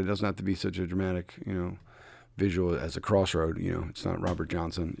started? It doesn't have to be such a dramatic visual as a crossroad. It's not Robert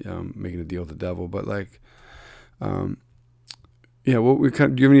Johnson making a deal with the devil, but like. Yeah, do you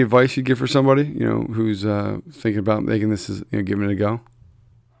have any advice you'd give for somebody, who's thinking about making this, giving it a go?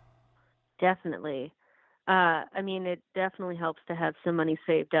 Definitely. I mean, it definitely helps to have some money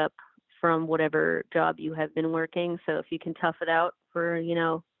saved up from whatever job you have been working. So if you can tough it out for,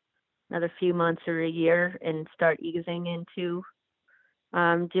 another few months or a year and start easing into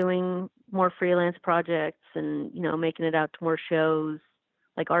doing more freelance projects and, making it out to more shows,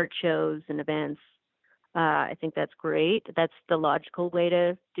 like art shows and events. I think that's great. That's the logical way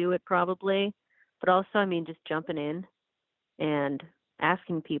to do it, probably. But also, I mean, just jumping in and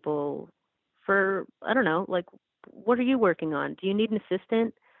asking people for, I don't know, like, what are you working on? Do you need an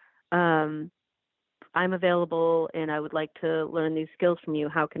assistant? Um, I'm available, and I would like to learn these skills from you.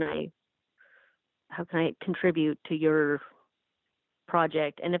 How can I contribute to your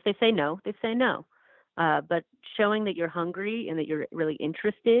project? And if they say no, they say no. But showing that you're hungry and that you're really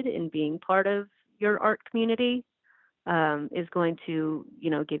interested in being part of your art community is going to,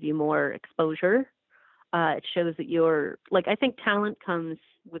 give you more exposure. It shows that you're like, I think talent comes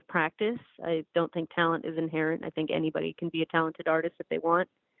with practice. I don't think talent is inherent. I think anybody can be a talented artist if they want.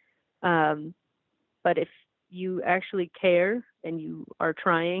 But if you actually care and you are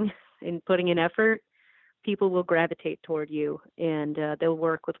trying and putting in effort, people will gravitate toward you, and they'll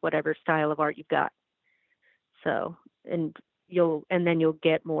work with whatever style of art you've got. So, and then you'll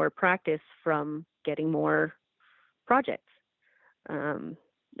get more practice from getting more projects, and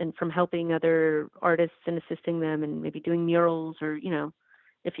from helping other artists and assisting them and maybe doing murals, or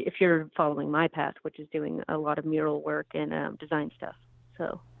if you're following my path, which is doing a lot of mural work and design stuff.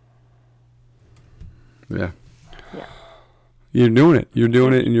 So Yeah. yeah. You're doing it. You're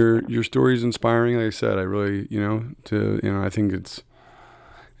doing it, and your story is inspiring. Like I said, I really, I think it's,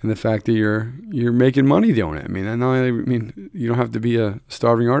 and the fact that you're making money doing it. I mean, you don't have to be a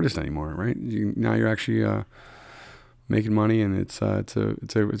starving artist anymore, right? Now you're actually making money, and it's a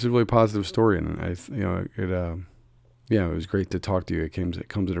really positive story, and it was great to talk to you. It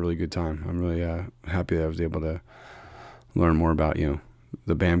comes at a really good time. I'm really happy that I was able to learn more about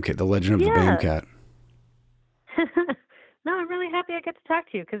the Bamcat, the legend of the Bamcat. No, I'm really happy I got to talk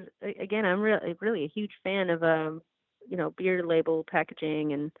to you because, again, I'm really a huge fan of, beer label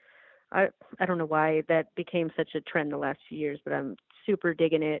packaging, and I don't know why that became such a trend the last few years, but I'm super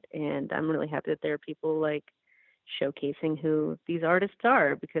digging it, and I'm really happy that there are people like showcasing who these artists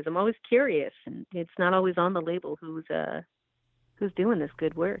are, because I'm always curious, and it's not always on the label who's doing this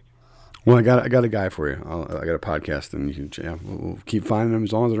good work. Well, I got a guy for you. I got a podcast, and we'll keep finding them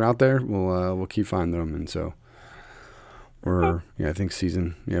as long as they're out there. We'll keep finding them, and so. I think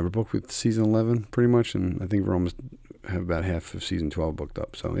we're booked with season 11 pretty much, and I think we're almost have about half of season 12 booked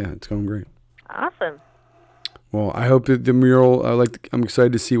up. So yeah, it's going great. Awesome. Well, I hope that the mural, I'm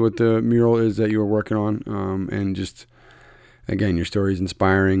excited to see what the mural is that you were working on. And just, again, your story is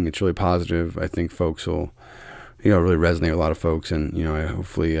inspiring. It's really positive. I think folks will, really resonate with a lot of folks. And,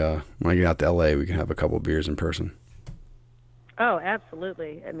 hopefully when I get out to LA, we can have a couple of beers in person. Oh,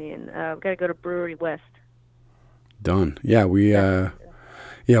 absolutely. I mean, we've got to go to Brewery West. Done. Yeah,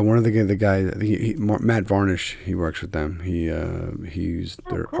 one of the guys, I think Matt Varnish, he works with them. He's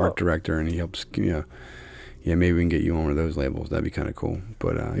their art director, and he helps. Maybe we can get you on one of those labels. That'd be kind of cool.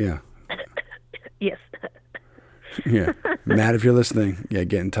 But yeah. Yes. Yeah, Matt, if you're listening,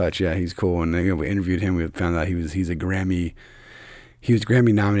 get in touch. Yeah, he's cool. And we interviewed him. We found out he's a Grammy. He was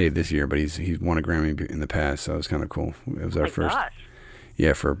Grammy nominated this year, but he's won a Grammy in the past, so it was kind of cool. It was our first. Gosh.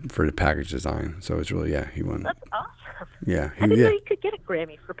 Yeah, for the package design. So it's really, he won. That's awesome. Yeah. I didn't know you could get a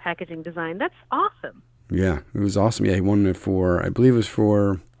Grammy for packaging design. That's awesome. Yeah, it was awesome. Yeah, he won it for, I think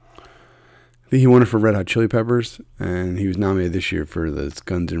he won it for Red Hot Chili Peppers, and he was nominated this year for the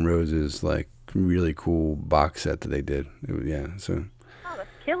Guns N' Roses, really cool box set that they did. So. Oh, that's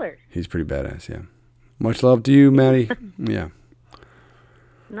killer. He's pretty badass, yeah. Much love to you, Maddie. Yeah.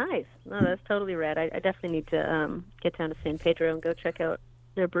 Nice. No, that's totally rad. I definitely need to get down to San Pedro and go check out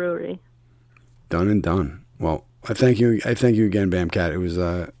their brewery. Done and done. Well, I thank you again, Bamcat. It was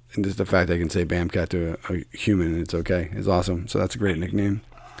and just the fact I can say Bamcat to a human, it's okay. It's awesome. So that's a great nickname.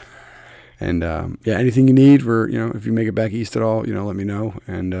 And anything you need for if you make it back east at all, let me know.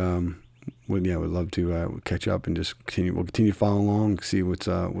 And would love to catch up and just continue. We'll continue following along, see what's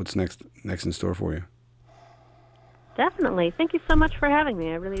next in store for you. Definitely. Thank you so much for having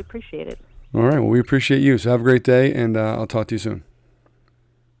me. I really appreciate it. All right. Well, we appreciate you. So have a great day, and I'll talk to you soon.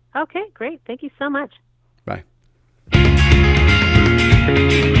 Okay, great. Thank you so much. Bye.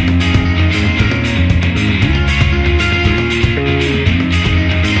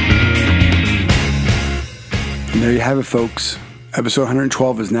 And there you have it, folks. Episode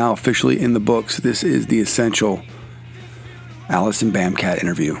 112 is now officially in the books. This is the essential Allison Bamcat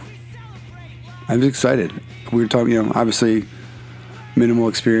interview. I was excited. We were talking, obviously minimal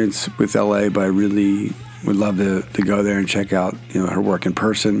experience with LA, but I really would love to go there and check out, her work in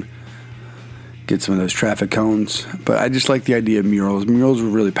person, get some of those traffic cones. But I just like the idea of murals. Murals were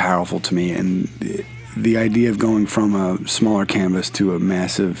really powerful to me, and the idea of going from a smaller canvas to a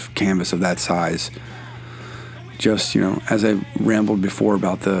massive canvas of that size, just, as I rambled before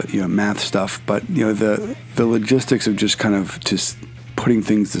about the, math stuff, but, the logistics of just kind of just putting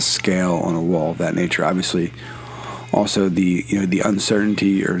things to scale on a wall of that nature. Obviously, also the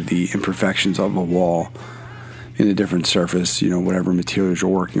uncertainty or the imperfections of a wall in a different surface, whatever materials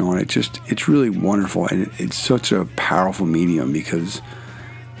you're working on. It's really wonderful, and it's such a powerful medium because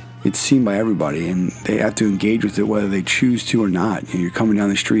it's seen by everybody, and they have to engage with it whether they choose to or not. You're coming down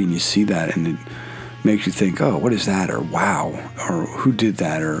the street and you see that, and it makes you think, oh, what is that? Or wow, or who did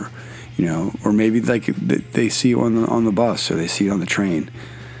that? Or or maybe they see it on the bus, or they see it on the train,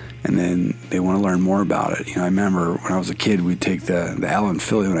 and then they want to learn more about it. I remember when I was a kid, we'd take the L in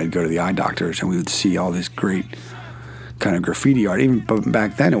Philly when I'd go to the eye doctors, and we would see all this great kind of graffiti art. Even but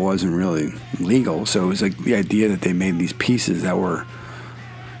back then, it wasn't really legal, so it was like the idea that they made these pieces that were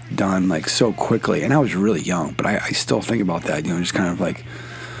done so quickly. And I was really young, but I still think about that. Just kind of like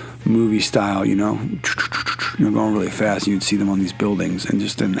movie style, going really fast, and you'd see them on these buildings. And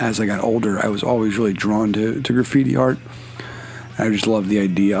as I got older, I was always really drawn to graffiti art. I just loved the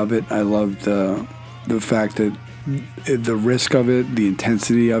idea of it. I loved the fact that the risk of it, the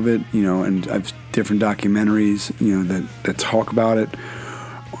intensity of it, and I've different documentaries, that talk about it.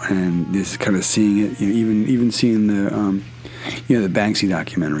 and just kind of seeing it, even seeing the the Banksy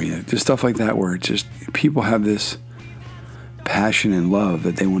documentary, there's stuff like that where it's just people have this passion and love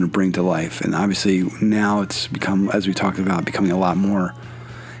that they want to bring to life. And obviously now it's become, as we talked about, becoming a lot more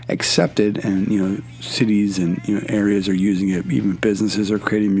accepted, and cities and areas are using it. Even businesses are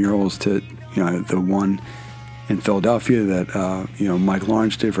creating murals to the one in Philadelphia that Mike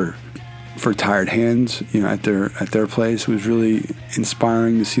Lawrence did for Tired Hands at their place was really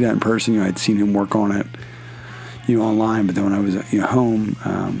inspiring to see that in person. I'd seen him work on it online, but then when I was home,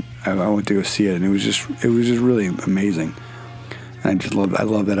 I went to go see it, and it was just really amazing. And I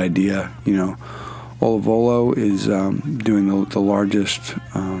love that idea. Olivolo is doing the largest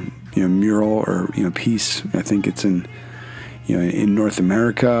mural or piece. I think it's in in North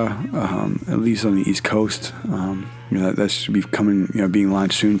America, at least on the East Coast. That should be coming, being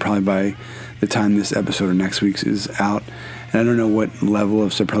launched soon, probably by the time this episode or next week's is out. And I don't know what level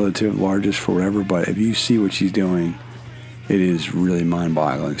of superlative, largest for whatever, but if you see what she's doing, it is really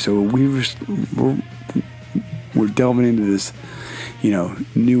mind-boggling. So we're delving into this,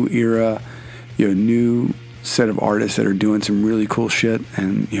 new era, new set of artists that are doing some really cool shit,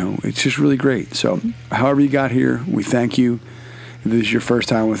 and it's just really great. So however you got here, we thank you. If this is your first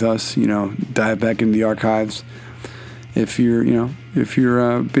time with us, dive back into the archives. If you're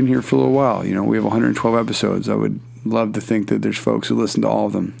been here for a little while, we have 112 episodes. I would love to think that there's folks who listen to all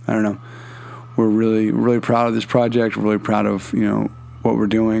of them. I don't know. We're really, really proud of this project. We're really proud of, what we're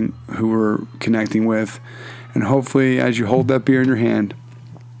doing, who we're connecting with. And hopefully as you hold that beer in your hand,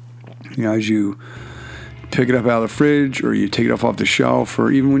 as you pick it up out of the fridge or you take it off the shelf,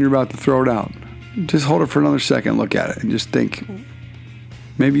 or even when you're about to throw it out, just hold it for another second, look at it, and just think,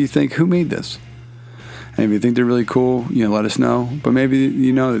 maybe you think, who made this? And if you think they're really cool, let us know. But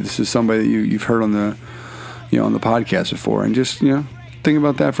maybe that this is somebody that you've heard on the on the podcast before, and just think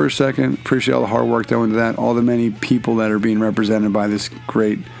about that for a second. Appreciate all the hard work that went into that, all the many people that are being represented by this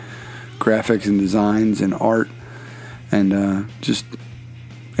great graphics and designs and art, and just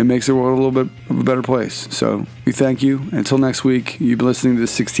it makes the world a little bit of a better place. So we thank you. Until next week, you've been listening to the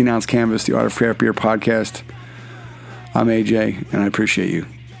 16-ounce canvas, the Art of Craft Beer podcast. I'm AJ, and I appreciate you.